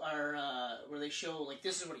they go, or where they show, like,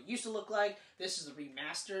 this is what it used to look like, this is the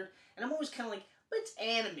remastered, and I'm always kind of like, but it's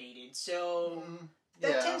animated, so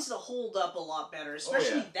that yeah. tends to hold up a lot better,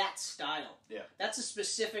 especially yeah. that style. Yeah. That's a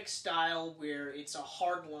specific style where it's a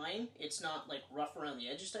hard line. It's not like rough around the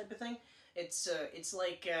edges type of thing. It's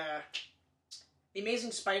like the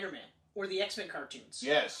Amazing Spider-Man or the X-Men cartoons.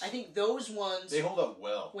 Yes. I think those ones, They hold up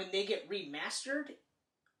well. when they get remastered,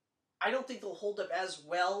 I don't think they'll hold up as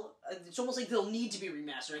well. It's almost like they'll need to be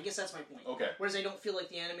remastered. I guess that's my point. Okay. Whereas I don't feel like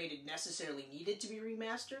the animated necessarily needed to be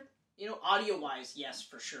remastered. You know, audio-wise, yes,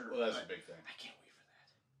 for sure. Well, that's but a big thing. I can't wait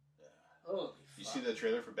for that. Holy You fuck. see the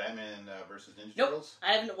trailer for Batman versus Ninja Nope. Turtles?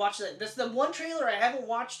 I haven't watched that. That's the one trailer I haven't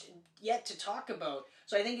watched yet to talk about.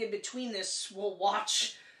 So I think in between this, we'll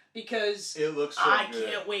watch because It looks so I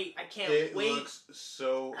good. can't wait. I can't It wait. looks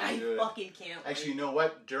so I good. fucking can't Actually, wait. you know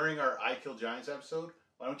what? During our I Kill Giants episode,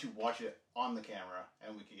 why don't you watch it on the camera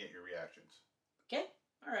and we can get your reactions? Okay.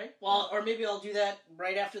 All right. Well, or maybe I'll do that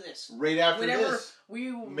right after this. Right after Whenever this.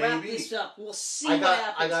 we wrap Maybe. this up, we'll see I what got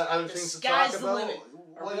happens. other The things to sky's talk the about. limit.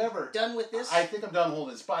 Are Whatever. we done with this? I think I'm done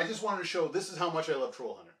holding this, but I just wanted to show this is how much I love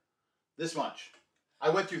Troll Hunter. This much. I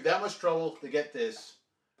went through that much trouble to get this.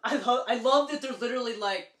 I love that they're literally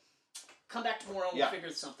like, come back tomorrow and Yeah. we'll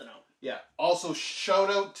figure something out. Yeah. Also,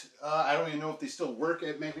 shout out. I don't even know if they still work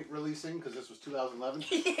at Magnet Releasing because this was 2011.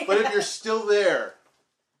 But if you're still there,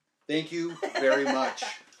 thank you very much.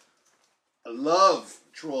 I love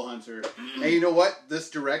Troll Hunter. And you know what? This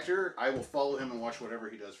director, I will follow him and watch whatever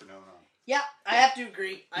he does from now on. Yeah, I have to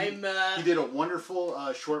agree. He did a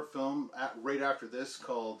wonderful short film right after this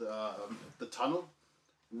called The Tunnel.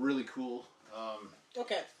 Really cool.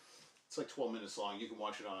 Okay. It's like 12 minutes long. You can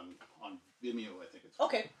watch it on Vimeo, I think it's.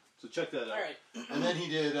 Okay. So check that out. All right. And then he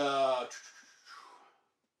did.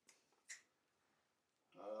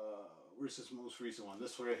 Where's this most recent one?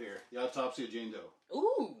 This one right here. The Autopsy of Jane Doe.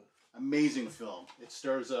 Ooh. Amazing film. It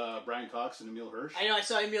stars Brian Cox and Emile Hirsch. I know, I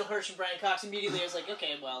saw Emile Hirsch and Brian Cox immediately. I was like,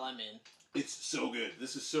 okay, well, I'm in. It's so good.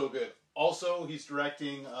 This is so good. Also, he's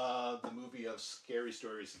directing the movie of Scary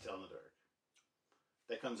Stories to Tell in the Dark.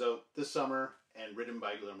 That comes out this summer and written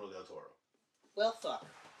by Guillermo del Toro. Well, fuck.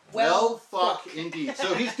 Well, fuck, indeed.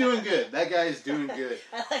 So he's doing good. That guy is doing good.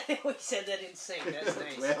 I like how we said that in sync. That's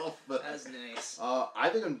nice. Well, but, That's nice. I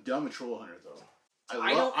think I'm done with Troll Hunter, though.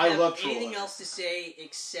 I don't have love Troll anything Hunter. else to say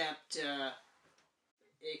except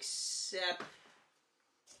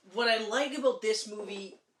what I like about this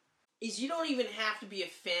movie is you don't even have to be a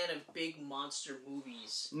fan of big monster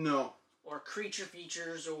movies No. or creature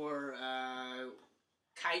features or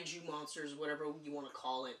kaiju monsters, whatever you want to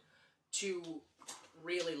call it, to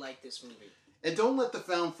really like this movie. And don't let the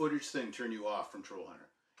found footage thing turn you off from Troll Hunter.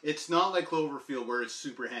 It's not like Cloverfield where it's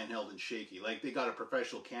super handheld and shaky. Like, they got a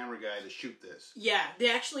professional camera guy to shoot this. Yeah, they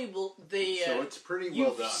actually will. So it's pretty you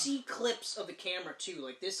well done. see clips of the camera too.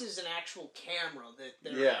 Like, this is an actual camera that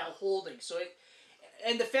they're Yeah. holding. So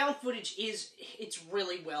and the found footage it's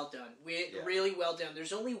really well done. Really well done.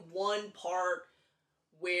 There's only one part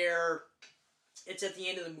where it's at the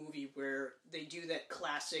end of the movie where they do that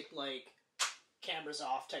classic like cameras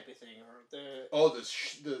off type of thing, or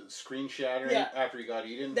the screen shattering after he got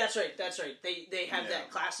eaten. That's right. They have that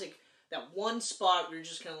classic, that one spot where you're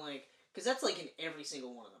just kind of like, because that's like in every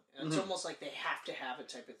single one of them. And it's almost like they have to have it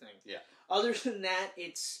type of thing. Yeah. Other than that,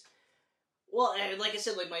 it's, well, and like I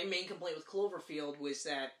said, like my main complaint with Cloverfield was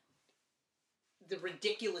that the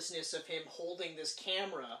ridiculousness of him holding this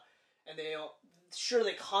camera, and they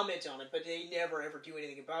comment on it, but they never ever do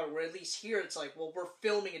anything about it. Where at least here it's like, well, we're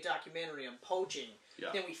filming a documentary on poaching. Yeah.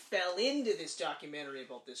 Then we fell into this documentary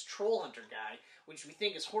about this troll hunter guy, which we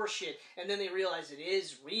think is horseshit, and then they realize it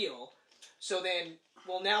is real. So then,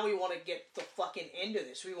 well, now we want to get the fucking end of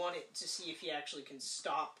this. We want it to see if he actually can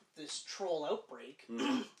stop this troll outbreak.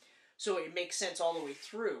 So it makes sense all the way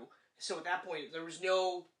through. So at that point, there was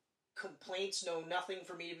no complaints, no nothing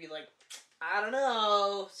for me to be like, I don't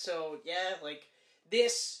know. So yeah, like,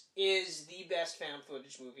 this is the best found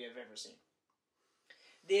footage movie I've ever seen.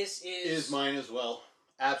 This is mine as well.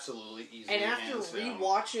 Absolutely, easily. And after hands down.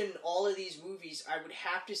 rewatching all of these movies, I would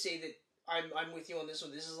have to say that I'm with you on this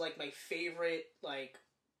one. This is like my favorite, like,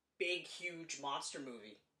 big, huge monster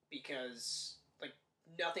movie, because like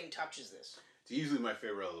nothing touches this. It's easily my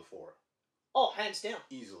favorite out of the four. Oh, hands down.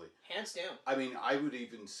 Easily. Hands down. I mean, I would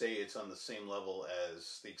even say it's on the same level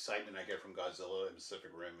as the excitement I get from Godzilla and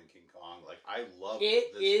Pacific Rim and King Kong. Like, I love this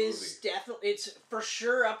movie. It is definitely, it's for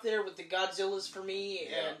sure up there with the Godzillas for me,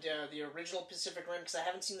 and the original Pacific Rim, because I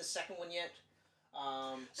haven't seen the second one yet.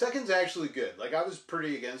 Second's actually good. Like, I was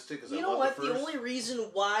pretty against it because I love what? the first. The only reason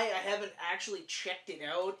why I haven't actually checked it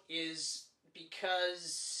out is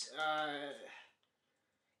because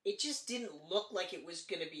it just didn't look like it was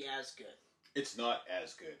going to be as good. It's not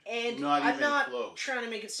as good. And I'm not trying to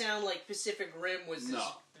make it sound like Pacific Rim was this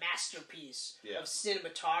masterpiece of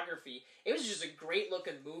cinematography. It was just a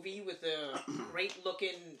great-looking movie with a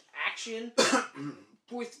great-looking action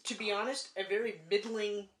with, to be honest, a very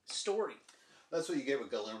middling story. That's what you get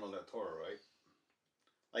with Guillermo del Toro, right?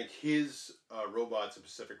 Like, his robots in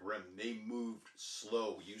Pacific Rim, they moved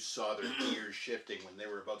slow. You saw their gears shifting when they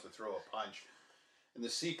were about to throw a punch. In the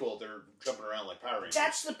sequel, they're jumping around like Power Rangers.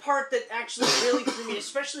 That's the part that actually really threw me,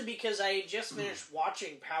 especially because I had just finished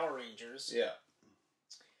watching Power Rangers. Yeah.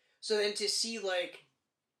 So then to see, like,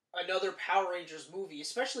 another Power Rangers movie,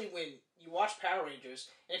 especially when you watch Power Rangers,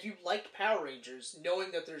 and if you liked Power Rangers,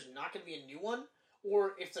 knowing that there's not going to be a new one,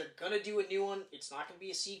 or if they're going to do a new one, it's not going to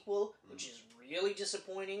be a sequel, which is really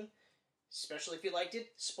disappointing, especially if you liked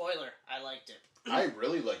it. Spoiler, I liked it. I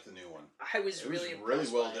really liked the new one. I was really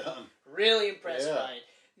impressed. Really well by it. done. Really impressed by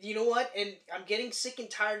it. You know what? And I'm getting sick and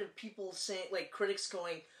tired of people saying, like, critics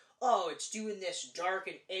going, oh, it's doing this dark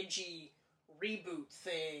and edgy reboot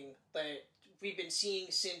thing that we've been seeing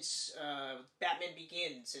since Batman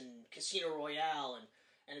Begins and Casino Royale,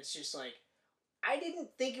 and it's just like, I didn't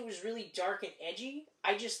think it was really dark and edgy.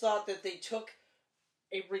 I just thought that they took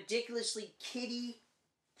a ridiculously kiddie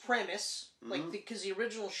premise, like, because the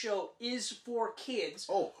original show is for kids,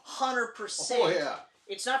 100%. Oh, yeah.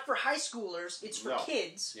 It's not for high schoolers, it's for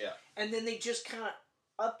kids. Yeah. And then they just kind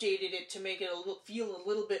of updated it to make it feel a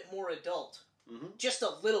little bit more adult. Just a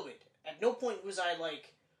little bit. At no point was I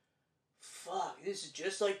like, fuck, this is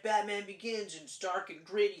just like Batman Begins, and it's dark and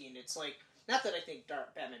gritty, and it's like, not that I think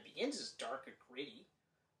Batman Begins is dark and gritty,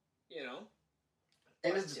 you know?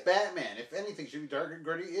 And it's Batman. If anything should be dark and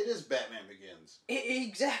gritty, it is Batman Begins.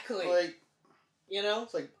 Exactly. Like, you know?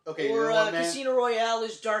 It's like, okay, or you know what, man? Casino Royale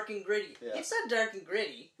is dark and gritty. Yeah. It's not dark and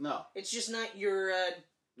gritty. No. It's just not your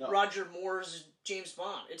Roger Moore's James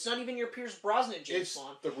Bond. It's not even your Pierce Brosnan James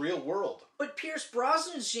Bond. It's the real world. But Pierce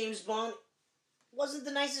Brosnan's James Bond wasn't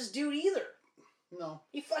the nicest dude either. No.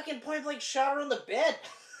 He fucking point blank shot her on the bed.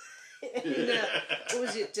 And, what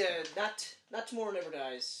was it? Not Tomorrow Never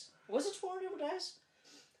Dies. Was it Tomorrow Never Dies?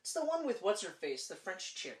 It's the one with what's her face, the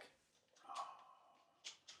French chick.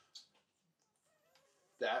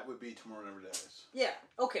 That would be Tomorrow Never Dies. Yeah.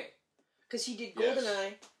 Okay. Because he did Yes.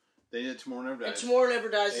 GoldenEye. They did Tomorrow Never Dies. And Tomorrow Never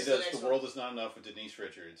Dies He is does the next The one. World Is Not Enough with Denise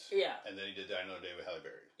Richards. Yeah. And then he did Die Another Day with Halle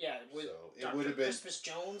Berry. Yeah. With So it Dr. would have been Christmas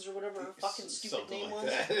Jones or whatever her fucking stupid something name like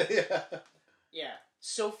was. that. Yeah. Yeah.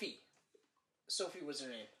 Sophie. Sophie was her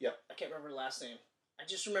name. Yep. I can't remember her last name. I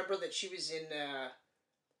just remember that she was in that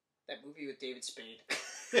movie with David Spade.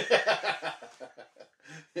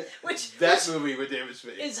 Which movie with David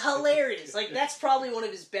Spade is hilarious. Like, that's probably one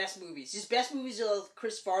of his best movies. His best movies are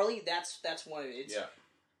Chris Farley. That's one of it. Yeah.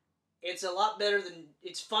 It's a lot better than...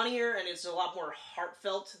 It's funnier and it's a lot more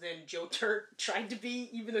heartfelt than Joe Dirt tried to be,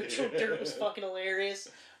 even though Joe Dirt was fucking hilarious.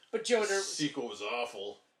 But Joe Dirt... sequel was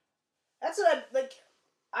awful. That's what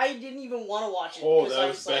I didn't even want to watch it. Oh, because that I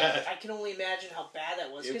was like, bad. I can only imagine how bad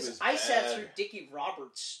that was. It Because was I sat bad. through Dickie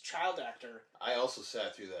Roberts, child actor. I also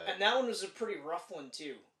sat through that. And that one was a pretty rough one,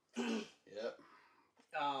 too. Yep.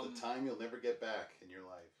 The time you'll never get back in your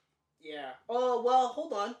life. Yeah. Oh, well,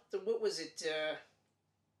 hold on. What was it? The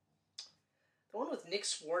one with Nick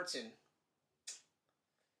Swartzen.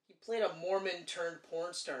 He played a Mormon turned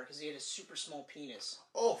porn star because he had a super small penis.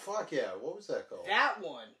 Oh, fuck yeah. What was that called? That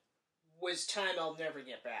one was Time I'll Never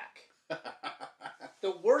Get Back.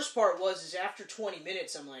 The worst part is after 20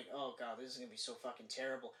 minutes, I'm like, oh god, this is going to be so fucking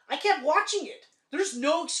terrible. I kept watching it. There's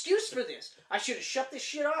no excuse for this. I should have shut this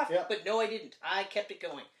shit off, Yeah. but no, I didn't. I kept it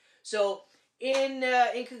going. So, in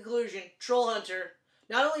conclusion, Troll Hunter,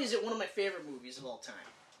 not only is it one of my favorite movies of all time,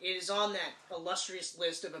 it is on that illustrious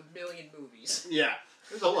list of 1,000,000 movies. Yeah.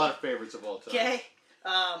 There's a lot of favorites of all time. Okay?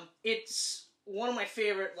 It's one of my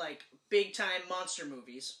favorite, like, big-time monster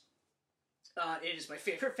movies. It is my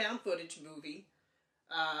favorite found footage movie.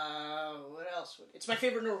 What else? It's my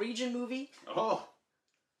favorite Norwegian movie. Oh.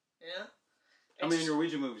 Yeah. How many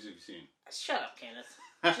Norwegian movies have you seen? Shut up, Kenneth.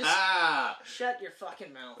 Just shut your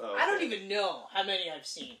fucking mouth. Oh, I don't okay. even know how many I've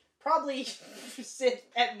seen. Probably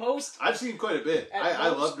at most I've seen quite a bit. At I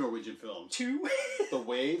most- love Norwegian films. 2. The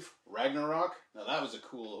Wave, Ragnarok. Now that was a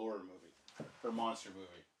cool horror movie. Or monster movie.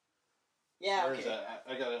 Yeah, Where is okay. that?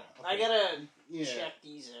 I gotta... I gotta Yeah. check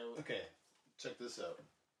these out. Okay. Check this out.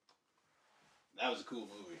 That was a cool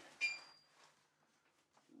movie.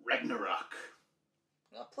 Ragnarok.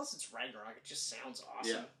 Well, plus it's Ragnarok. It just sounds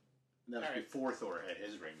awesome. Yeah. And that was Alright. before Thor had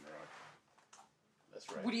his Ragnarok. That's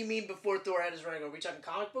right. What do you mean before Thor had his Ragnarok? Are we talking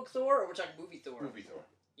comic book Thor or we're talking movie Thor? Movie Thor.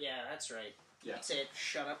 Yeah, that's right. Yeah. You'd say it.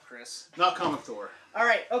 Shut up, Chris. Not comic Thor. All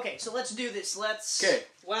right, okay, so let's do this. Let's. 'Kay.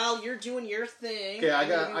 While you're doing your thing. Okay, I I'm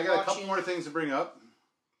gonna got be a couple watching- more things to bring up.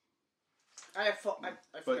 I forgot.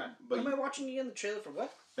 but What am I watching again? The trailer for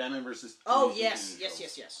what? Batman versus. Oh Teenage yes, Mutant yes, Ninja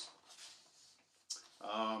yes, yes.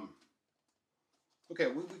 Turtles. Okay,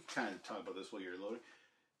 we can kind of talk about this while you're loading.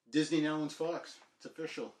 Disney now owns Fox. It's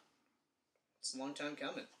official. It's a long time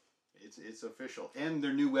coming. It's official. And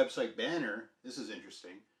their new website banner, this is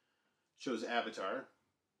interesting, shows Avatar,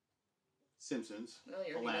 Simpsons, Well,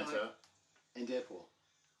 you already know Atlanta, and Deadpool.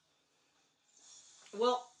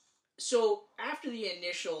 Well, so after the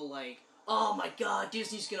initial like, oh my god,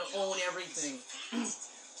 Disney's gonna own everything. Okay,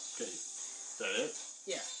 is that it?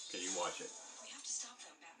 Yeah. Okay, you watch it. We have to stop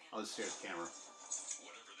them, Batman. I'll just stare at the camera.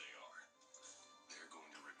 Whatever they are, they're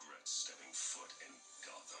going to regret stepping foot in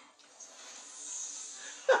Gotham.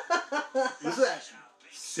 Is that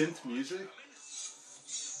synth music? Do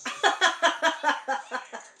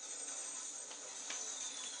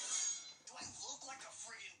I look like a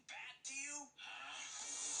friggin' bat to you?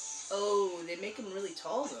 Oh, they make him really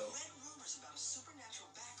tall though. Read rumors about a supernatural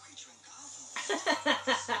bat creature in Gotham.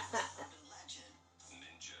 Urban legend.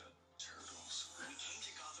 Ninja Turtles. We came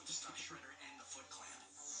to Gotham to stop Shredder and the Foot Clan.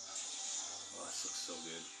 Oh, this looks so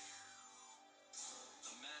good.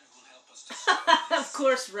 The man who'll help us to Of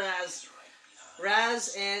course, Raz. is right behind.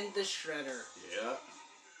 Raz and the Shredder. Yeah.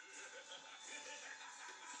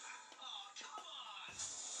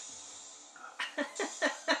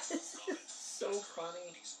 So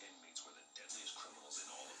funny. These inmates were the deadliest criminals in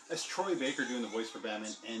all of That's Troy Baker doing the voice for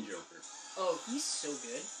Batman and Joker. Oh, he's so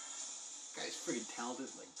good. Guy's freaking talented.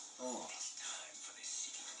 Like, oh. time for the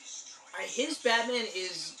city to destroy. His Batman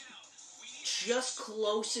is just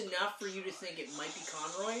close enough for you to think it might be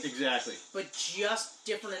Conroy, Exactly. but just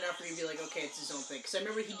different enough for you to be like, okay, it's his own thing. Because I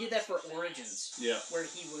remember he did that for Origins, Yeah. where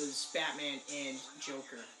he was Batman and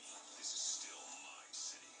Joker. This is still my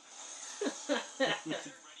city. I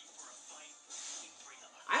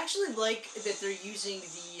actually like that they're using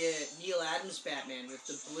the Neil Adams Batman with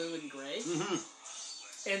the blue and gray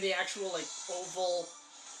and the actual like oval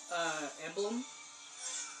emblem.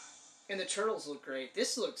 And the turtles look great.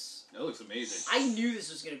 This looks... That looks amazing. I knew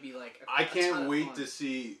this was going to be like I ton can't of wait fun. to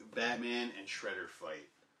see Batman and Shredder fight.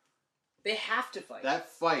 They have to fight. That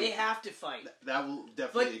fight. They have to fight. That will But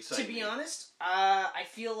definitely excite me. to be honest, I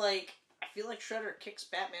feel like Shredder kicks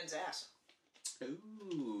Batman's ass.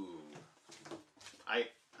 Ooh. I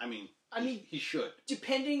mean, he should.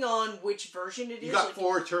 Depending on which version it is. You got like,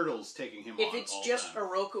 4 turtles taking him on. If it's all just time.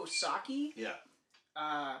 Oroku Saki, Yeah.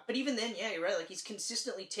 but even then, yeah, you're right. Like he's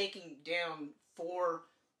consistently taking down 4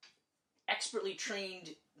 expertly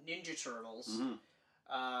trained Ninja Turtles.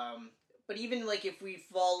 Mm-hmm. But even like if we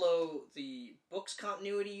follow the books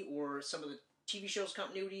continuity or some of the TV shows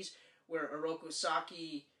continuities, where Oroku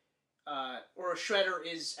Saki or Shredder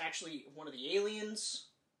is actually one of the aliens.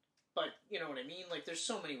 But you know what I mean? Like, there's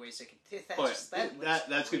so many ways they could. That's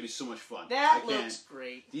gonna be so much fun. That looks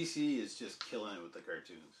great. DC is just killing it with the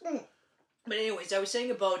cartoons. But anyways, I was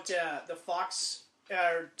saying about the Fox,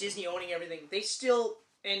 Disney owning everything. They still,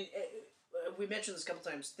 and we mentioned this a couple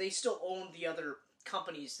times, they still own the other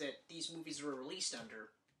companies that these movies were released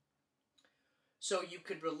under. So you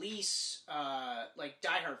could release, like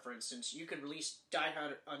Die Hard, for instance, you could release Die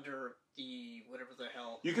Hard under the whatever the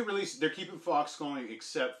hell. You could release. They're keeping Fox going,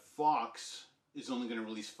 except Fox is only going to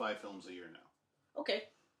release 5 films a year now. Okay.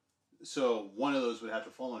 So one of those would have to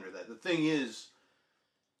fall under that. The thing is,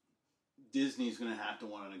 Disney's going to have to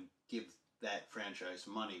want to give that franchise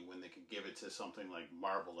money when they could give it to something like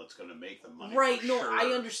Marvel that's going to make them money. Right, for no, sure. I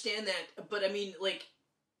understand that, but I mean, like,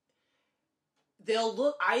 they'll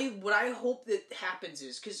look. What I hope that happens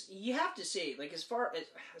is, because you have to say, like, as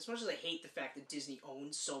much as I hate the fact that Disney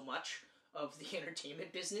owns so much of the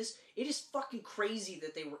entertainment business, it is fucking crazy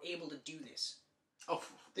that they were able to do this. Oh,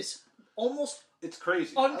 This almost it's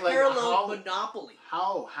crazy. unparalleled monopoly.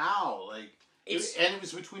 How? Like, It's- and it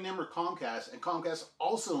was between them or Comcast, and Comcast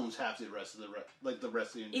also owns half the rest of the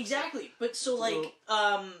industry. Exactly, but so like,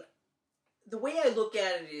 the way I look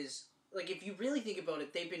at it is, like, if you really think about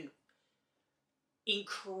it, they've been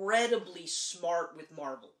incredibly smart with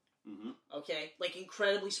Marvel. Mm-hmm. Okay, like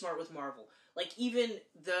incredibly smart with Marvel. Like even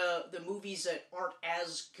the movies that aren't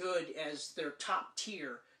as good as their top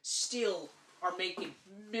tier still are making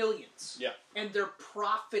millions. Yeah. And they're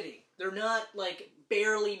profiting. They're not like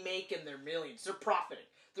barely making their millions. They're profiting.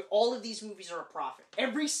 All of these movies are a profit.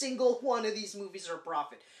 Every single one of these movies are a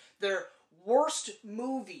profit. Their worst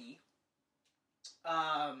movie,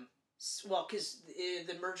 well, because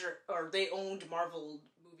the merger, or they owned Marvel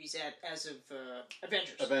movies as of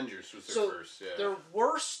Avengers. Avengers was their So first. Yeah. their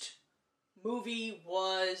worst movie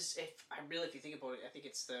was, if you think about it, I think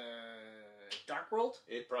it's the Dark World.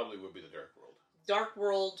 It probably would be the Dark World. Dark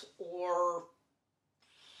World or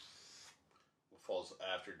What falls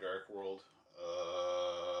after Dark World?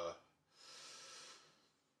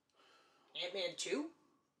 Ant-Man 2.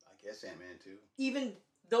 I guess Ant-Man 2. Even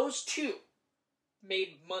those two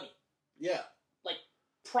made money. Yeah. Like,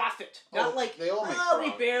 profit. Oh, Not like, they all make we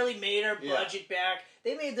profit. barely barely made our Yeah. budget back.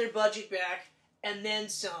 They made their budget back, and then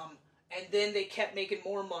some, and then they kept making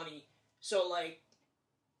more money. So, like,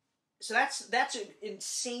 that's an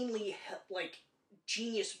insanely, like,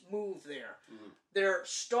 genius move there. Mm-hmm. Their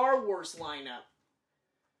Star Wars lineup,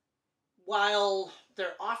 while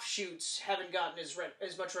their offshoots haven't gotten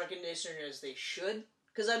as much recognition as they should,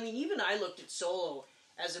 because, I mean, even I looked at Solo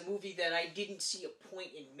as a movie that I didn't see a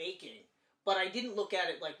point in making, but I didn't look at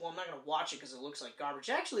it like, well, I'm not going to watch it because it looks like garbage.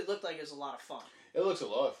 It actually looked like it was a lot of fun. It looks a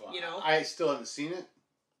lot of fun. You know? I still haven't seen it,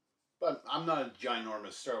 but I'm not a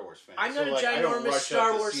ginormous Star Wars fan. I'm not So, a like, I don't ginormous rush out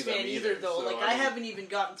Star to Wars see them fan either, though. so Like, I I don't- haven't even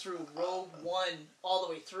gotten through Rogue One all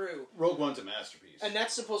the way through, Rogue One's a masterpiece. and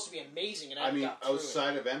that's supposed to be amazing, and I I mean, got through it.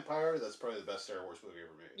 outside of Empire, that's probably the best Star Wars movie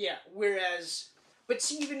ever made. Yeah, whereas... But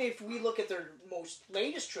see, even if we look at their most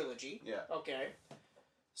latest trilogy... Yeah. Okay.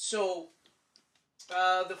 So,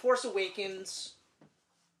 The Force Awakens,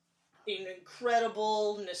 an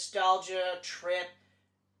incredible nostalgia trip,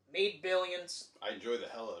 made billions, I enjoy the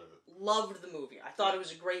hell out of it. loved the movie. I thought it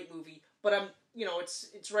was a great movie, but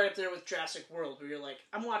it's right up there with Jurassic World, where you're like,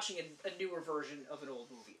 I'm watching a newer version of an old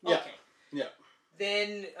movie. Yeah. Okay. Yeah.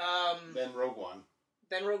 Then, Then Rogue One,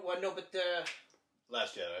 then Rogue One, no, but the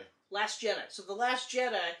Last Jedi. Last Jedi. So The Last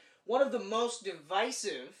Jedi, one of the most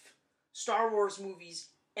divisive Star Wars movies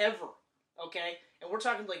ever, okay? And we're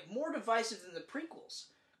talking, like, more divisive than the prequels.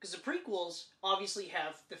 Because the prequels obviously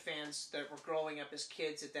have the fans that were growing up as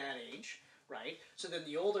kids at that age, right? So then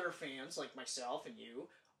the older fans, like myself and you,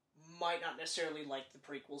 might not necessarily like the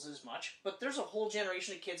prequels as much, but there's a whole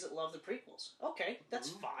generation of kids that love the prequels. Okay, that's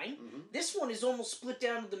fine. This one is almost split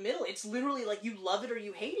down to the middle. It's literally like you love it or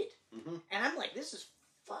you hate it. And I'm like, this is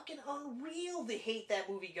fucking unreal, the hate that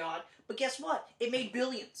movie got. But guess what? It made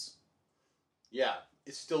billions. Yeah,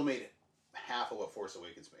 it still made half of what Force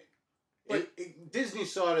Awakens made. But- Disney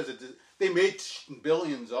saw it as they made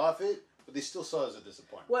billions off it, but they still saw it as a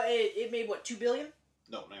disappointment. Well, it made, what, $2 billion?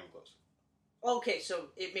 No, not even close. Okay, so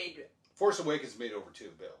it made... Force Awakens made over $2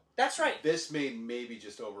 billion. That's right. This made maybe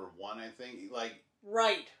just over $1, I think. Like,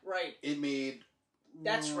 Right. it made...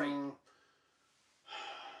 That's right.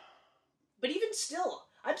 But even still,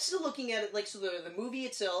 I'm still looking at it like, so the movie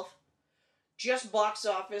itself, just box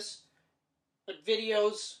office, but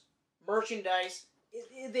videos, merchandise,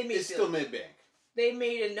 they made It still made bank. They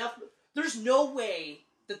made enough. There's no way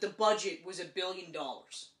that the budget was $1 billion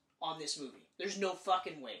on this movie. There's no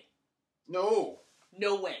fucking way. No.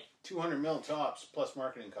 No way. 200 mil tops plus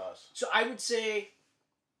marketing costs. So I would say,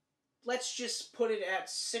 let's just put it at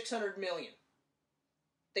 600 million.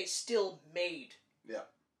 They still made Yeah.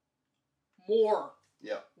 more.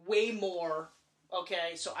 Yeah. Way more.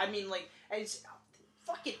 Okay, so I mean, like, and it's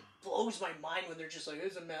fucking blows my mind when they're just like,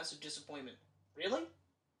 "It's a massive disappointment." Really?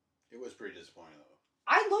 It was pretty disappointing though.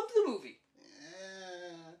 I loved the movie.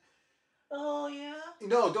 Yeah. Oh yeah.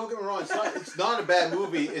 No, don't get me wrong. It's not a bad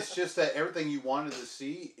movie. It's just that everything you wanted to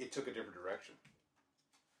see, it took a different direction.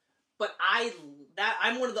 But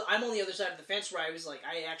I'm on the other side of the fence where I was like,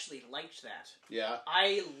 I actually liked that. Yeah.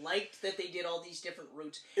 I liked that they did all these different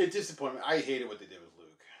routes. It disappointed me. I hated what they did with Luke.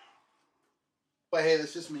 But hey,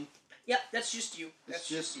 that's just me. Yep, that's just you. That's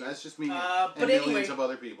just me But and millions anyway, of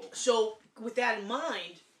other people. So with that in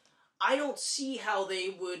mind, I don't see how they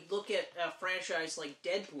would look at a franchise like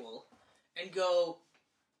Deadpool and go,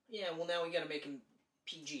 yeah, well now we got to make him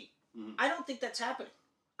PG. Mhm. I don't think that's happening.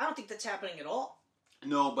 I don't think that's happening at all.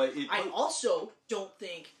 No, but I also don't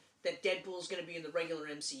think that Deadpool is going to be in the regular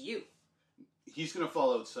MCU. he's going to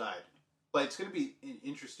fall outside. But it's going to be an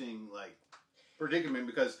interesting predicament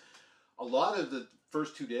because a lot of the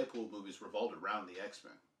first two Deadpool movies revolved around the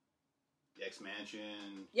X-Men. The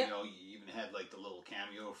X-Mansion, Yep. you even had the little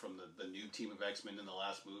cameo from the new team of X-Men in the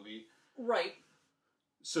last movie. Right.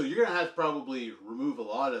 So you're going to have to probably remove a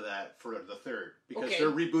lot of that for the third because Okay. they're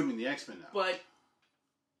rebooting the X-Men now. But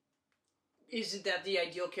isn't that the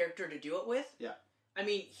ideal character to do it with? Yeah. I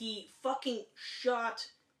mean, he fucking shot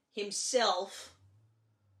himself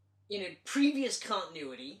in a previous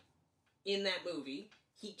continuity in that movie.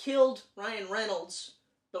 He killed Ryan Reynolds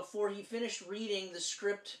before he finished reading the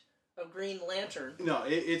script of Green Lantern. No,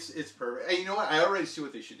 it's perfect. And you know what? I already see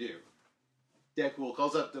what they should do. Deadpool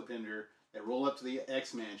calls up Dopinder. They roll up to the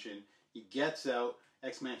X-Mansion. He gets out.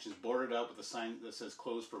 X-Mansion's boarded up with a sign that says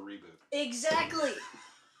 "Closed for reboot." Exactly!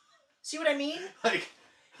 See what I mean? Like,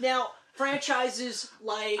 Now, franchises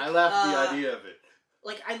like... I laughed at the idea of it.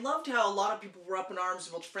 Like, I loved how a lot of people were up in arms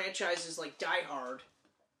about franchises like Die Hard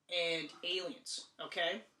and Aliens,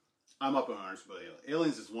 okay? I'm up in arms about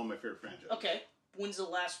Aliens is one of my favorite franchises. Okay. When's the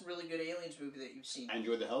last really good Aliens movie that you've seen? I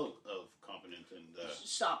enjoyed the hell of Covenant and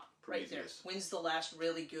Stop right there. Prometheus. When's the last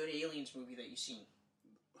really good Aliens movie that you've seen?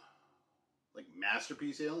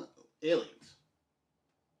 masterpiece Aliens.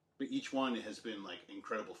 But each one has been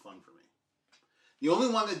incredible fun for me. The only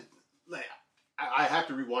one that I have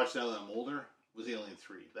to rewatch now that I'm older was Alien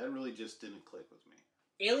 3. That really just didn't click with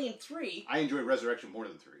me. Alien 3, I enjoyed Resurrection more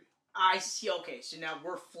than 3. I see. Okay, so now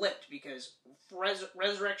we're flipped because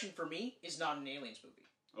Resurrection for me is not an Aliens movie.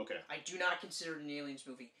 Okay. I do not consider it an Aliens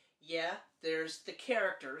movie. Yeah, there's the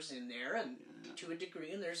characters in there, and to a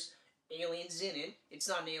degree, and there's aliens in it. It's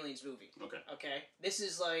not an Aliens movie. Okay. Okay? This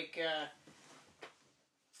is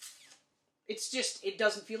it's just, it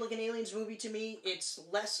doesn't feel like an Aliens movie to me. It's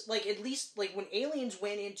less, at least, when Aliens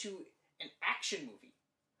went into an action movie,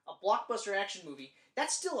 a blockbuster action movie,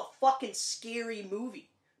 that's still a fucking scary movie.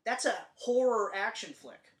 That's a horror action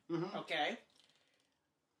flick. Mm-hmm. Okay?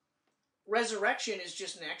 Resurrection is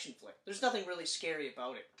just an action flick. There's nothing really scary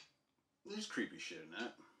about it. There's creepy shit in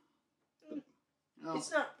that. But, no.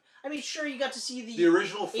 It's not... I mean, sure, you got to see The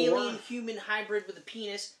original 4. alien-human hybrid with a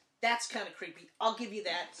penis. That's kind of creepy. I'll give you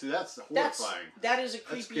that. See, that's horrifying. That is a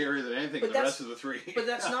creepy... That's scarier than anything but in the rest of the 3. But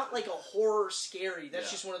that's not like a horror scary. That's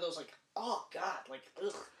Yeah. just one of those oh god,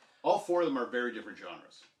 ugh. All 4 of them are very different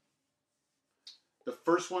genres. The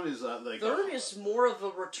first one is Third is more of a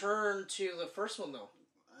return to the first one, though.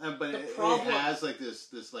 but the it problem- has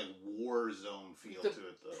this war zone feel The to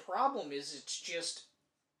it though. problem is it's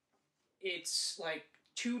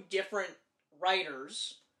two different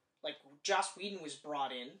writers. Joss Whedon was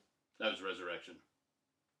brought in. That was Resurrection.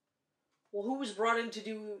 Well, who was brought in to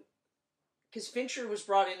do Because Fincher was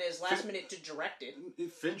brought in as last minute to direct it.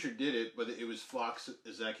 Fincher did it, but it was Fox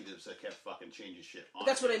executives that kept fucking changing shit. But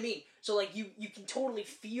that's what I mean. So like you can totally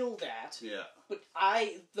feel that. Yeah. But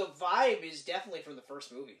the vibe is definitely from the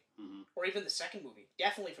first movie, or even the second movie.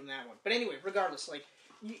 Definitely from that one. But anyway, regardless, like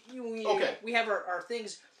we have our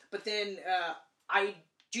things. But then I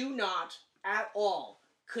do not at all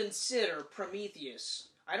consider Prometheus.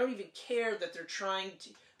 I don't even care that they're trying to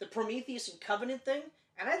the Prometheus and Covenant thing.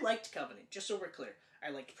 And I liked Covenant, just so we're clear.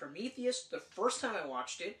 I liked Prometheus the first time I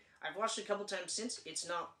watched it. I've watched it a couple times since.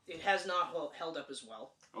 It has not held up as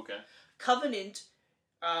well. Okay. Covenant,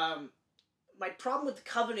 my problem with the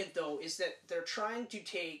Covenant, though, is that they're trying to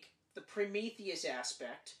take the Prometheus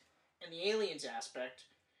aspect and the aliens aspect.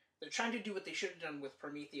 They're trying to do what they should have done with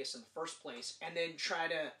Prometheus in the first place, and then try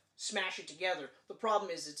to smash it together. The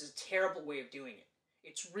problem is it's a terrible way of doing it.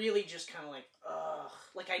 It's really just kind of like, ugh.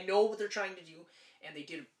 Like, I know what they're trying to do, and they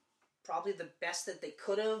did probably the best that they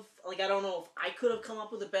could have. Like, I don't know if I could have come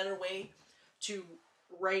up with a better way to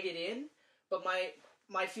write it in, but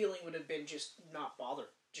my feeling would have been just not bother.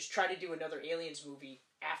 Just try to do another Aliens movie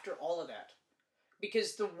after all of that.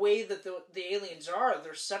 Because the way that the aliens are,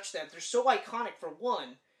 they're such that they're so iconic, for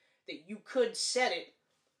one, that you could set it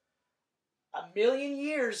 1,000,000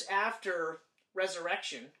 years after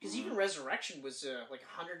Resurrection. Because even Resurrection was like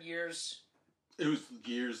 100 years... It was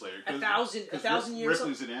years later. 1,000 years.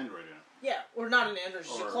 Ripley's an android in it. Yeah, or not an android,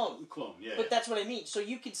 she's a clone. Clone, yeah. But that's what I mean. So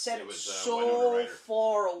you could set it was, so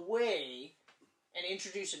far away and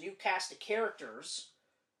introduce a new cast of characters.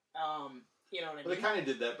 You know what I mean? Well, they kind of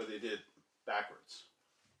did that, but they did backwards.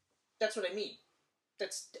 That's what I mean.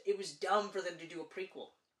 It was dumb for them to do a prequel.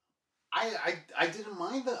 I didn't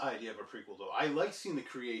mind the idea of a prequel, though. I like seeing the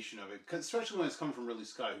creation of it, especially when it's coming from Ridley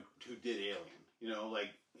Scott, who did Alien. You know, like,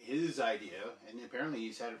 his idea, and apparently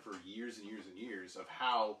he's had it for years and years and years, of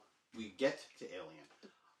how we get to Alien.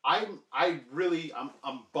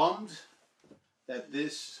 I'm bummed that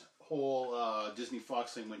this whole Disney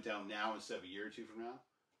Fox thing went down now instead of a year or two from now.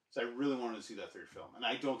 So I really wanted to see that third film, and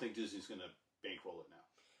I don't think Disney's going to bankroll it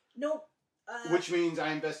now. Nope. Which means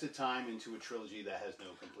I invested time into a trilogy that has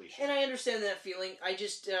no completion. And I understand that feeling. I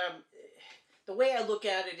just, the way I look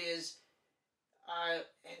at it is, and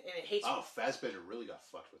it hates me. Oh, Fassbender really got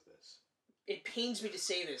fucked with this. It pains me to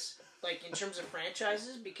say this, like, in terms of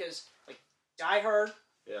franchises, because, like, Die Hard,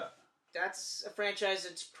 yeah, that's a franchise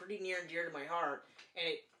that's pretty near and dear to my heart, and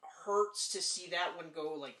it hurts to see that one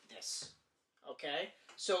go like this, okay?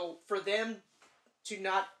 So, for them to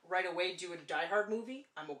not right away do a Die Hard movie,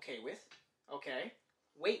 I'm okay with, okay?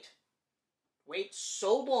 Wait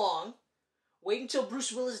so long, wait until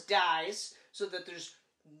Bruce Willis dies, so that there's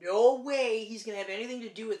no way he's going to have anything to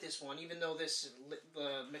do with this one, even though the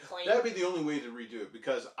McClane... That would be the only way to redo it,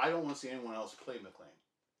 because I don't want to see anyone else play McClane.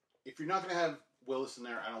 If you're not going to have Willis in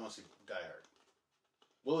there, I don't want to see Die Hard.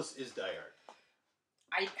 Willis is Die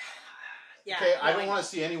Hard. I don't want to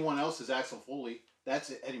see anyone else as Axel Foley.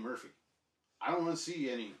 That's Eddie Murphy. I don't want to see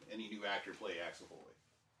any new actor play Axel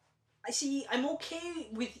Foley. I'm okay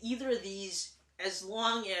with either of these as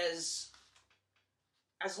long as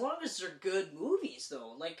they're good movies,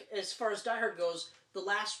 though. Like, as far as Die Hard goes, the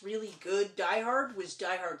last really good Die Hard was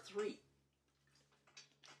Die Hard 3.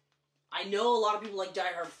 I know a lot of people like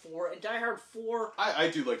Die Hard 4, and Die Hard 4... I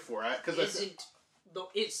do like 4, because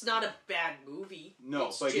it's not a bad movie.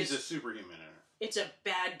 No, but he's a superhuman in it. It's a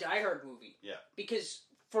bad Die Hard movie. Yeah. Because,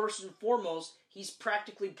 first and foremost, he's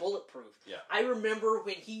practically bulletproof. Yeah. I remember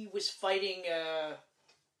when he was fighting,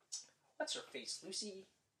 what's her face? Lucy?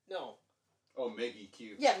 No. Oh, Maggie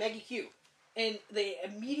Q. Yeah, Maggie Q. And they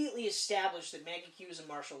immediately established that Maggie Q is a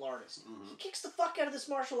martial artist. Mm-hmm. He kicks the fuck out of this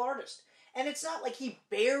martial artist. And it's not like he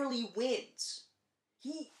barely wins.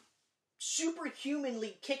 He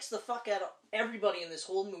superhumanly kicks the fuck out of everybody in this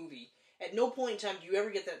whole movie. At no point in time do you ever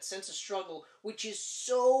get that sense of struggle, which is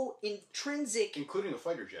so intrinsic. Including a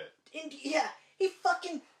fighter jet. Yeah, he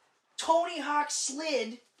fucking Tony Hawk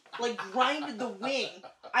slid, like grinded the wing.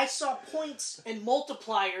 I saw points and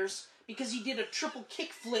multipliers because he did a triple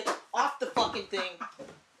kickflip off the fucking thing.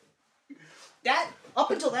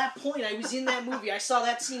 Up until that point, I was in that movie. I saw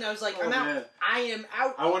that scene. I was like, I'm out. Man. I am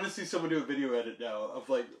out. I want to see someone do a video edit now of,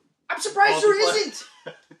 like... I'm surprised there isn't!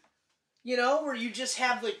 You know, where you just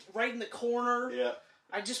have, like, right in the corner. Yeah.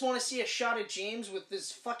 I just want to see a shot of James with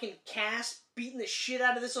this fucking cast beating the shit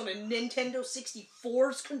out of this on a Nintendo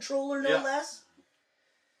 64's controller, no less.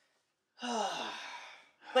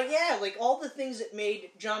 But yeah, like, all the things that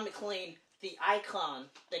made John McClane the icon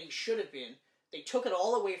that he should have been, they took it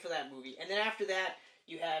all away for that movie. And then after that,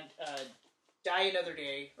 you had Die Another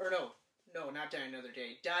Day. Or no, not Die Another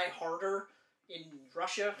Day. Die Harder in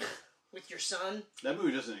Russia. with your son. That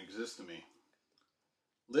movie doesn't exist to me.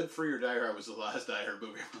 Live Free or Die Hard was the last Die Hard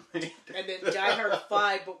movie ever made. And then Die Hard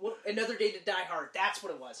 5, but Another Day to Die Hard. That's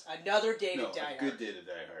what it was. Another Day to No, Die A Hard. Good Day to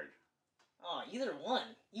Die Hard. Oh, either one.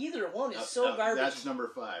 Either one is No, so no, garbage. That's number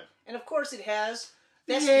 5. And of course it has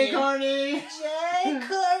Yay, Courtney! Jay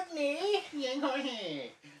Courtney. Yay,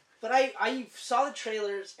 Courtney! But I saw the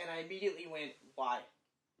trailers and I immediately went, why?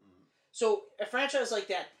 So a franchise like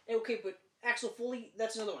that, okay, but Axel Foley,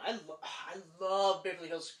 that's another one. I love Beverly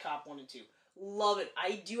Hills Cop 1 and 2. Love it.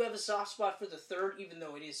 I do have a soft spot for the third, even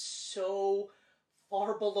though it is so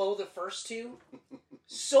far below the first two.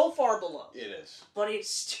 So far below. It is. But it's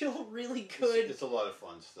still really good. It's a lot of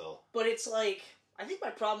fun still. But it's like, I think my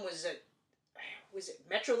problem was that, was it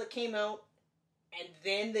Metro that came out, and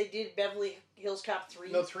then they did Beverly Hills Cop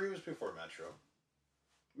 3? No, 3 was before Metro.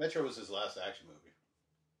 Metro was his last action movie.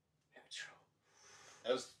 Metro.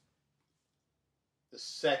 That was the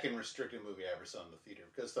second restricted movie I ever saw in the theater.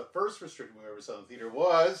 Because the first restricted movie I ever saw in the theater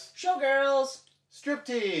was Showgirls!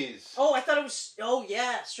 Striptease. Oh, I thought it was, oh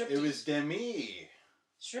yeah, Striptease. It was Demi.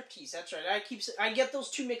 Striptease, that's right. I get those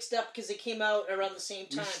two mixed up because they came out around the same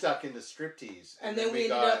We time. stuck into Striptease. And then we ended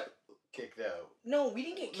got up kicked out. No, we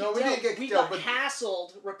didn't get kicked No, out. we didn't get We kicked out, got but-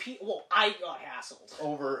 hassled. Well, I got hassled.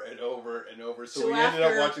 Over and over and over. So, So we ended up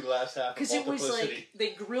after- watching the last half of Because it was Multiplicity. like,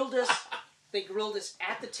 they grilled us. They grilled us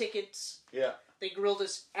at the tickets. Yeah, They grilled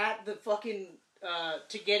us at the fucking,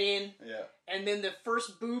 to get in. yeah. And then the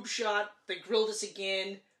first boob shot, they grilled us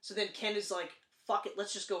again. So then Ken is like, fuck it,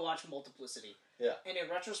 let's just go watch Multiplicity. Yeah. And in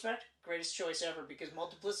retrospect, greatest choice ever, because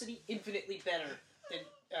Multiplicity, infinitely better than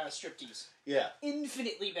Striptease. Yeah.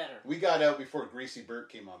 Infinitely better. We got out before Greasy Burt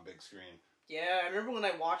came on big screen. Yeah, I remember when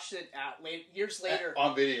I watched it years later.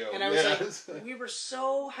 On video. And I was yes. like, we were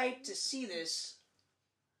so hyped to see this,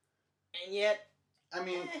 and yet I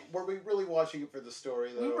mean, were we really watching it for the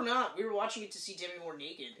story, though? we were not. We were watching it to see Demi Moore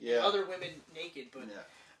naked Yeah. and other women naked. But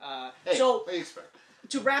Yeah. Hey, so what do you expect?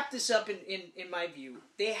 to wrap this up, in my view,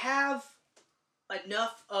 they have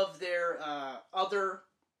enough of their other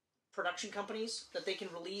production companies that they can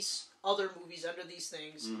release other movies under these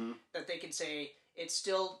things Mm-hmm. that they can say it's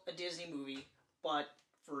still a Disney movie, but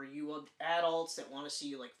for you adults that want to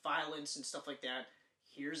see like violence and stuff like that,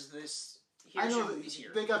 here's I know your that movies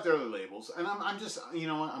here. they got their other labels, and I'm just, you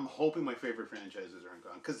know what, I'm hoping my favorite franchises aren't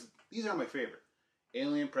gone, because these are my favorite.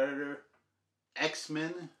 Alien, Predator,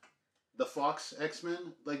 X-Men, the Fox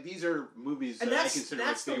X-Men, like, these are movies And that I that's- consider my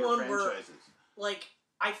that's the favorite one where- franchises. Like,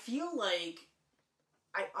 I feel like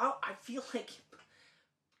I feel like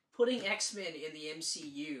putting X-Men in the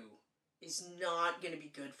MCU is not going to be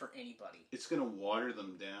good for anybody. It's going to water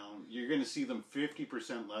them down. You're going to see them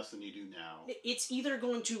 50% less than you do now. It's either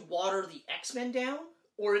going to water the X-Men down,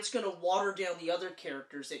 or it's going to water down the other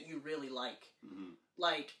characters that you really like. Mm-hmm.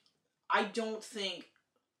 Like, I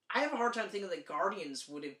have a hard time thinking that Guardians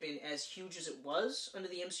would have been as huge as it was under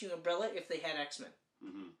the MCU umbrella if they had X-Men.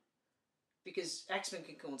 Mm-hmm. Because X-Men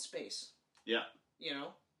can go in space. Yeah. You know?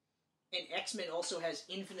 And X-Men also has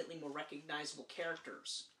infinitely more recognizable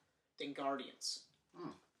characters than Guardians. Hmm.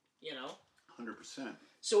 You know? 100%.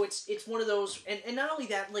 So it's one of those, and not only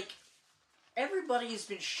that, like, everybody has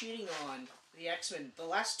been shitting on the X-Men, the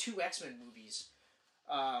last two X-Men movies,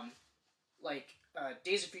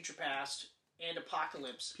 Days of Future Past and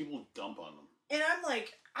Apocalypse. People dump on them. And I'm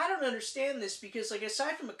like, I don't understand this, because, like,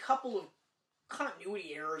 aside from a couple of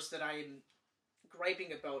continuity errors that I'm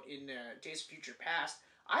griping about in Days of Future Past,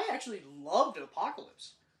 I actually loved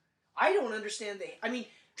Apocalypse. I don't understand To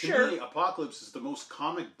sure, me, Apocalypse is the most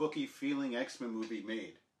comic booky feeling X-Men movie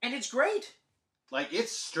made. and it's great. Like,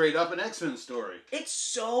 it's straight up an X-Men story. It's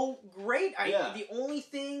so great. Yeah. The only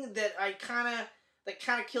thing that kind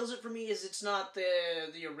of kills it for me is it's not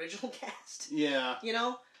the original cast. Yeah. You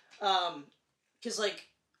know, because like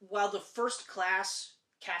while the first class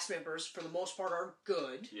cast members for the most part are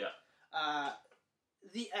good, Yeah.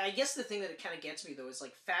 I guess the thing that it kind of gets me though is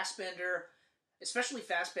like Fassbender, especially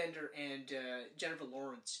Fassbender and Jennifer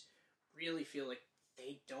Lawrence, really feel like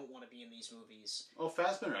they don't want to be in these movies. Oh,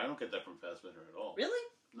 Fassbender. I don't get that from Fassbender at all. Really?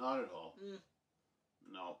 Not at all. Mm.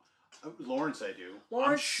 No. Lawrence, I do.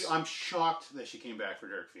 Lawrence- I'm shocked that she came back for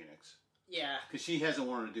Dark Phoenix. Yeah. Because she hasn't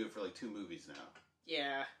wanted to do it for like 2 movies now.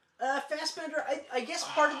 Yeah. Fassbender, I guess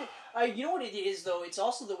part of it, you know what it is though, it's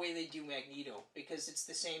also the way they do Magneto, because it's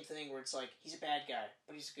the same thing where it's like, he's a bad guy,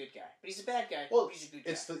 but he's a good guy. But he's a bad guy, Well, but he's a good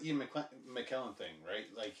guy. it's the Ian McKellen thing, right?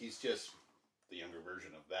 Like, he's just the younger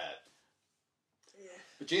version of that. Yeah.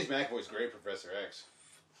 But James McAvoy's great, Professor X.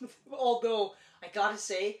 Although, I gotta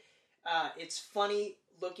say, it's funny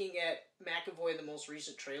looking at McAvoy in the most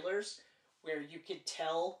recent trailers, where you could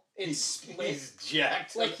tell it's split. He's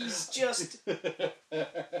jacked. Like, he's just...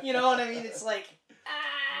 You know what I mean? It's like,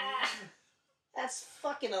 that's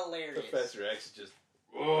fucking hilarious. Professor X is just...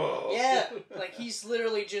 Oh. Yeah, like, he's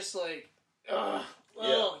literally just like, ugh.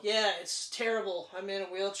 Oh, yeah, it's terrible. I'm in a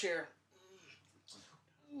wheelchair.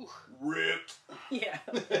 Ripped. Yeah.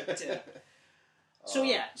 So,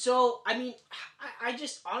 yeah. So, I mean, I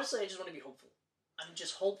just want to be hopeful. I'm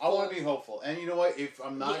just hopeful. I want to be hopeful, and you know what? If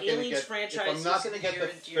I'm not going to get, if I'm not going to get the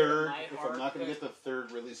third, if I'm not going to get the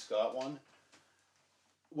third Ridley Scott one,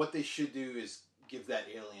 what they should do is give that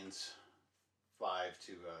Aliens 5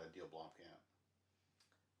 to Neil Blomkamp.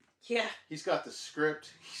 Yeah. He's got the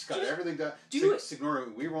script. He's got Just everything done. do it.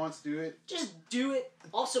 Sigourney Weaver wants to do it. Just do it.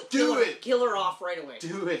 Also, Do it. Kill her off right away.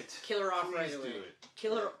 Do it. Kill her off Please right do away. it.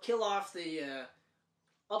 Kill off the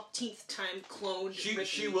upteenth time cloned. She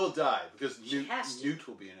Ripley. will die because She has to. Newt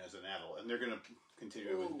will be in as an adult, and they're going to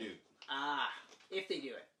continue with Ooh. Newt. If they do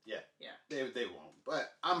it. Yeah. Yeah. They won't,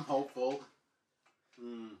 but I'm hopeful.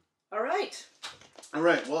 All right. All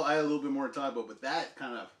right. Well, I had a little bit more to talk about, but that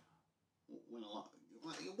kind of went along.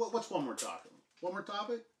 What's one more topic? One more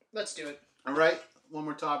topic? Let's do it. All right. One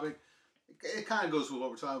more topic. It kind of goes with what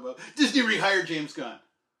we're talking about. Disney rehired James Gunn.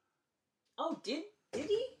 Oh, did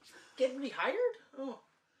he get rehired? Oh,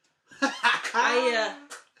 I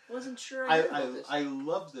wasn't sure. I heard about this. I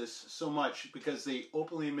love this so much because they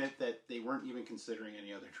openly admit that they weren't even considering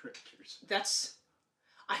any other directors. That's.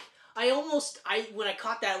 When I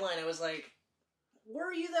caught that line, I was like,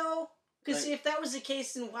 were you though? Because Like, if that was the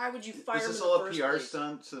case, then why would you fire him Is in this the all a first PR place?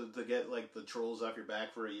 stunt to get like the trolls off your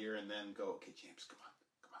back for a year and then go, okay, James, come on.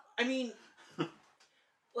 I mean,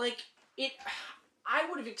 like, I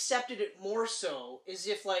would have accepted it more so as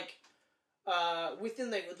if, like,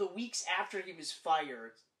 within the weeks after he was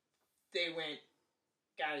fired, they went,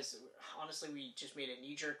 guys, honestly, we just made a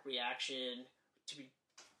knee-jerk reaction. To be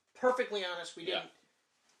perfectly honest, we didn't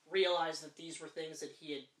realize that these were things that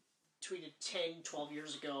he had tweeted 10, 12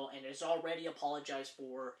 years ago and has already apologized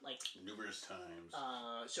for, like, Numerous times.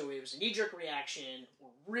 so it was a knee-jerk reaction. We're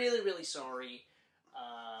really, really sorry.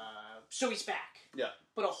 So he's back. Yeah.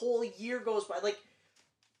 But a whole year goes by. Like,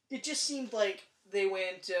 it just seemed like they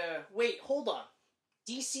went, wait, hold on.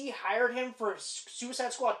 DC hired him for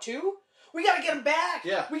Suicide Squad 2? We gotta get him back!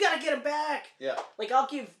 Yeah. We gotta get him back! Yeah. Like, I'll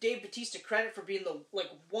give Dave Bautista credit for being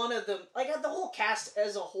one of them. Like, the whole cast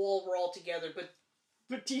as a whole were all together, but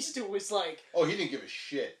Bautista was like... Oh, he didn't give a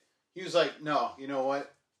shit. He was like, no, you know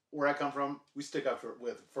what? Where I come from, we stick up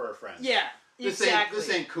for our friends. Yeah, exactly. This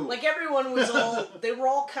ain't cool. Like, everyone was all... They were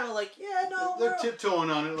all kind of like, yeah, no, They're tiptoeing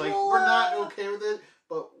on it, like, Well, we're not okay with it,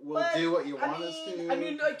 but we'll but, do what you want us to. I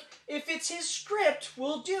mean, like, if it's his script,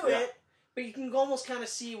 we'll do Yeah. it. But you can almost kind of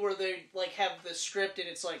see where they, like, have the script and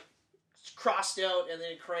it's, like, crossed out and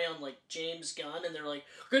then crayon, like, James Gunn, and they're like,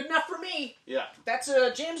 good enough for me. Yeah. That's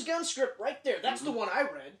a James Gunn script right there. That's the one I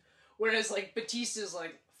read. Whereas, like, Batista's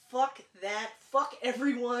like, fuck that. Fuck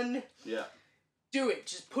everyone. Yeah. Do it.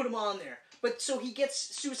 Just put him on there. But so he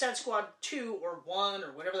gets Suicide Squad 2 or 1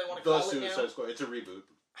 or whatever they want to The call it now. Suicide Squad. It's a reboot.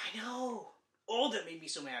 I know. Oh, that made me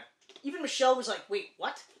so mad. Even Michelle was like, wait,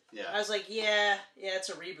 what? Yeah. I was like, yeah, it's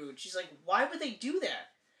a reboot. She's like, why would they do that?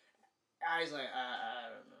 I was like, I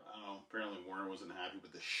don't know. I don't know. Apparently Warner wasn't happy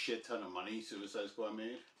with the shit ton of money Suicide Squad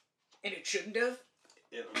made. And it shouldn't have?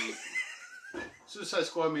 I mean, Suicide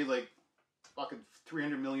Squad made like fucking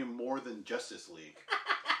 $300 million more than Justice League.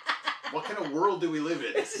 What kind of world do we live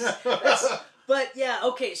in? But yeah,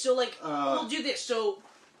 okay, so like, we'll do this. So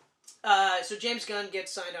James Gunn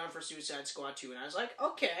gets signed on for Suicide Squad 2, and I was like,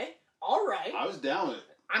 okay, alright. I was down with it.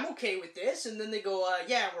 I'm okay with this. And then they go,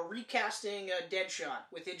 yeah, we're recasting Deadshot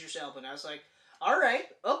with Idris Elba. And I was like, alright,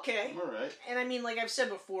 okay. Alright. And I mean, like I've said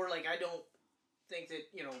before, like, I don't think that,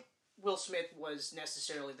 Will Smith was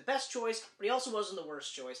necessarily the best choice, but he also wasn't the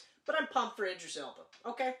worst choice. But I'm pumped for Idris Elba.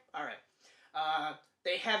 Okay? Alright.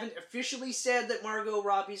 They haven't officially said that Margot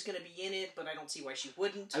Robbie's going to be in it, but I don't see why she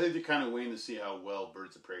wouldn't. I think they're kind of waiting to see how well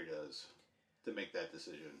Birds of Prey does to make that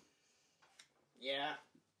decision. Yeah.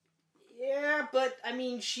 Yeah, but, I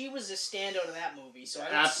mean, she was a standout of that movie, so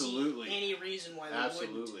I don't see any reason why they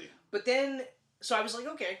wouldn't. But then, so I was like,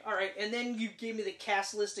 okay, alright. And then you gave me the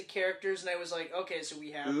cast list of characters, and I was like, okay, so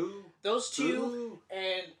we have those two,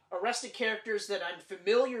 and arrested characters that I'm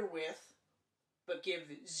familiar with, but give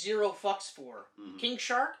zero fucks for. Mm-hmm. King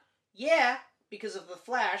Shark? Yeah, because of The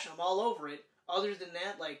Flash, I'm all over it. Other than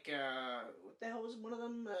that, like, what the hell was one of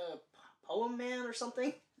them? Poem Man or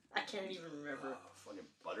something? I can't even remember. Fucking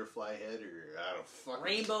butterfly head or I don't fucking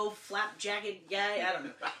Rainbow flap jacket guy? I don't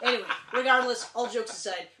know. Anyway, regardless, all jokes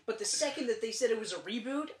aside, but the second that they said it was a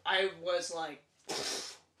reboot, I was like,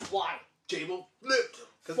 why? Table flipped.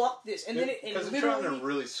 Fuck this. And then it Because they're trying to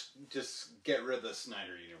really just get rid of the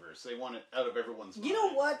Snyder universe. They want it out of everyone's mind. You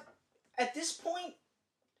know what? At this point,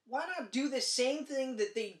 why not do the same thing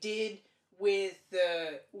that they did with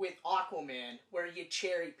Aquaman, where you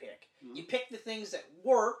cherry pick? Mm-hmm. You pick the things that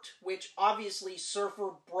worked, which obviously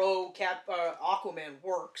Surfer Bro Aquaman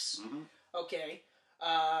works. Mm-hmm. Okay,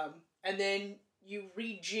 and then you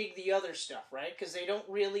rejig the other stuff, right? Because they don't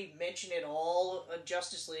really mention it all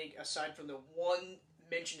Justice League aside from the one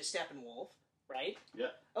mention of Steppenwolf, right? Yeah.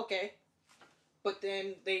 Okay, but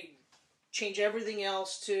then they change everything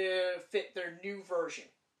else to fit their new version.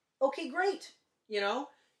 Okay, great. You know,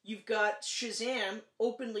 you've got Shazam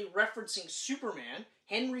openly referencing Superman,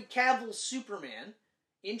 Henry Cavill's Superman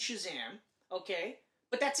in Shazam. Okay,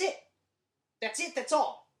 but that's it. That's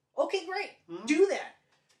all. Okay, great. Mm-hmm. Do that.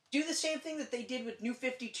 Do the same thing that they did with New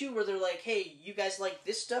 52, where they're like, hey, you guys like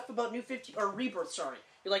this stuff about New 50... Or Rebirth, sorry.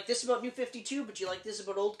 You like this about New 52, but you like this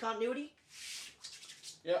about old continuity?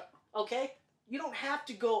 Yeah. Okay? You don't have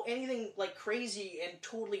to go anything like crazy and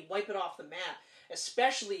totally wipe it off the map.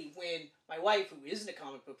 Especially when my wife, who isn't a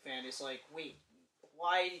comic book fan, is like, wait,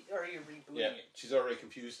 why are you rebooting it? She's already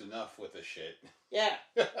confused enough with this shit. Yeah.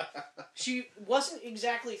 She wasn't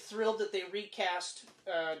exactly thrilled that they recast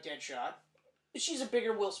Deadshot. She's a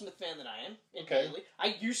bigger Will Smith fan than I am, admittedly.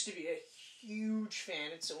 I used to be a huge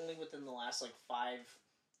fan. It's only within the last,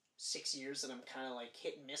 5-6 years that I'm kind of,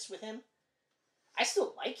 hit and miss with him. I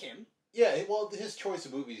still like him. Yeah, well, his choice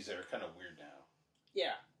of movies are kind of weird now.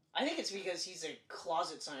 Yeah. I think it's because he's a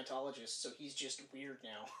closet Scientologist, so he's just weird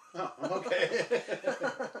now. Oh, okay.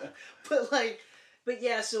 But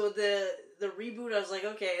yeah, so the reboot, I was like,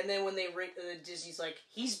 okay, and then when Disney's like,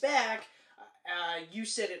 he's back, you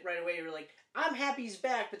said it right away, you were like, I'm happy he's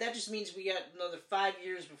back, but that just means we got another 5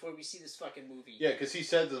 years before we see this fucking movie. Yeah, because he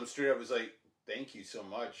said to them straight up, was like, thank you so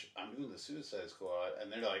much, I'm doing the Suicide Squad,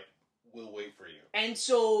 and they're like, we'll wait for you. And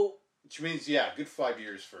so... Which means, yeah, good 5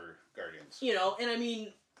 years for Guardians. You know, and I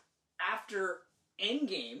mean, after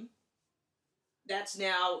Endgame, that's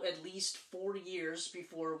now at least 4 years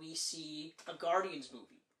before we see a Guardians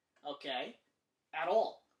movie. Okay? At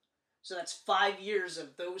all. So that's 5 years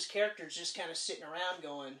of those characters just kind of sitting around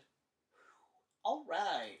going,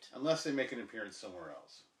 alright. Unless they make an appearance somewhere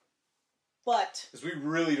else. But... Because we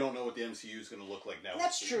really don't know what the MCU is going to look like now.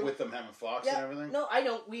 That's true. With them having Fox and everything. No, I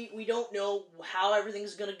don't. We don't know how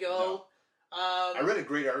everything's going to go. No. I read a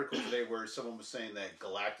great article today where someone was saying that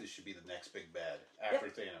Galactus should be the next big bad after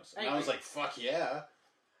Thanos. And I was like, fuck yeah.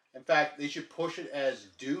 In fact, they should push it as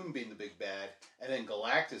Doom being the big bad, and then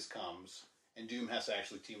Galactus comes, and Doom has to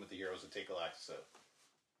actually team with the heroes to take Galactus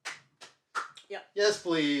out. Yeah. Yes,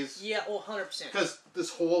 please. Yeah, 100%. Because this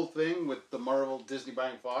whole thing with the Marvel, Disney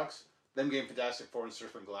buying Fox, them getting Fantastic Four and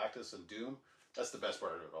Surfer and Galactus and Doom, that's the best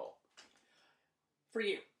part of it all. For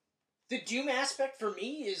you. The Doom aspect for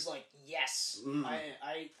me is like, yes. Mm.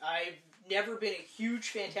 I've never been a huge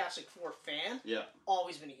Fantastic Four fan. Yeah.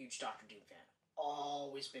 Always been a huge Doctor Doom fan.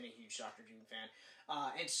 Always been a huge Doctor Doom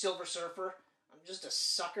fan. And Silver Surfer, I'm just a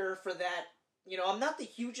sucker for that. You know, I'm not the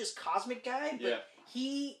hugest cosmic guy, but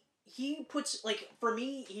he puts, for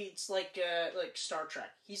me, it's like Star Trek.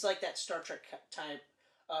 He's like that Star Trek type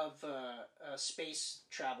of space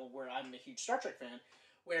travel where I'm a huge Star Trek fan.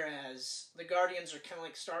 Whereas the Guardians are kind of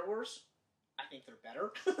like Star Wars. I think they're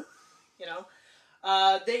better. You know?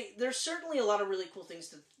 There's certainly a lot of really cool things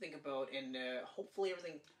to think about, and hopefully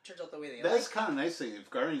everything turns out the way they like. That's kind of nice thing.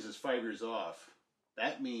 If Guardians is 5 years off,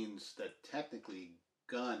 that means that technically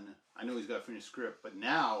Gunn, I know he's got a finished script, but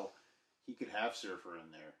now he could have Surfer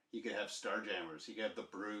in there. He could have Starjammers. He could have the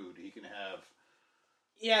Brood. He can have...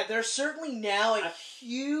 Yeah, there's certainly now a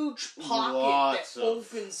huge pocket that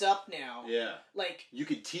opens up now. Yeah. Like... You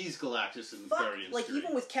could tease Galactus in Guardians 3.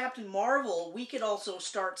 Even with Captain Marvel, we could also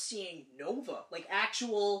start seeing Nova. Like,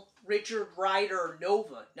 actual Richard Rider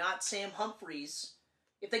Nova, not Sam Humphries.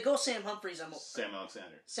 If they go Sam Humphries, I'm... Sam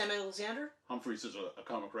Alexander. Sam Alexander? Humphries is a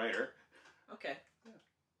comic writer. Okay.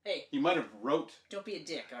 Hey. He might have wrote... Don't be a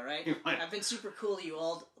dick, alright? I've been super cool to you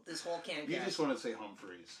all this whole campaign. You just want to say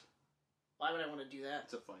Humphries. Why would I want to do that?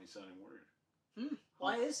 It's a funny sounding word.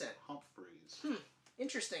 Why is that? Humphries.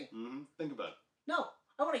 Interesting. Mm-hmm. Think about it. No,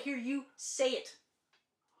 I want to hear you say it.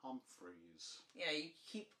 Humphries. Yeah, you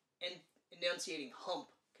keep enunciating hump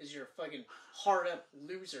because you're a fucking hard up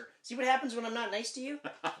loser. See what happens when I'm not nice to you?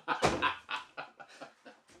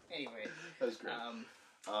 Anyway. That was great.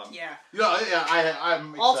 Yeah.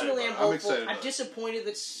 I'm excited. Ultimately, I'm hopeful. excited I'm disappointed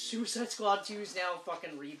that Suicide Squad 2 is now a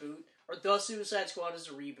fucking reboot. Or The Suicide Squad is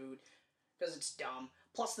a reboot. Because it's dumb.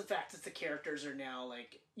 Plus the fact that the characters are now,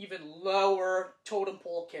 even lower totem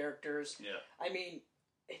pole characters. Yeah. I mean,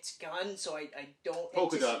 it's Gunn, so I don't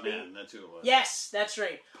Polka Dot anticipate- Man, that's who it was. Yes, that's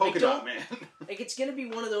right. Polka I Dot don't- Man. Like, it's gonna be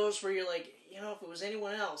one of those where you're like, you know, if it was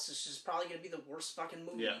anyone else, this is probably gonna be the worst fucking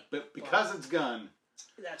movie. Yeah, but because it's Gunn.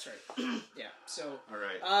 That's right. Yeah, so... All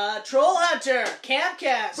right. Troll Hunter,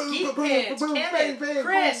 Camcast, Boom, Geek boom, boom, Pants, boom, Kevin, bang, bang,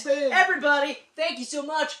 Chris, boom, bang. everybody, thank you so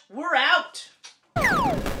much. We're out.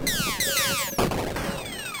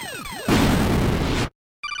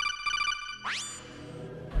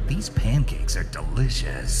 These pancakes are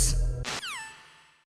delicious.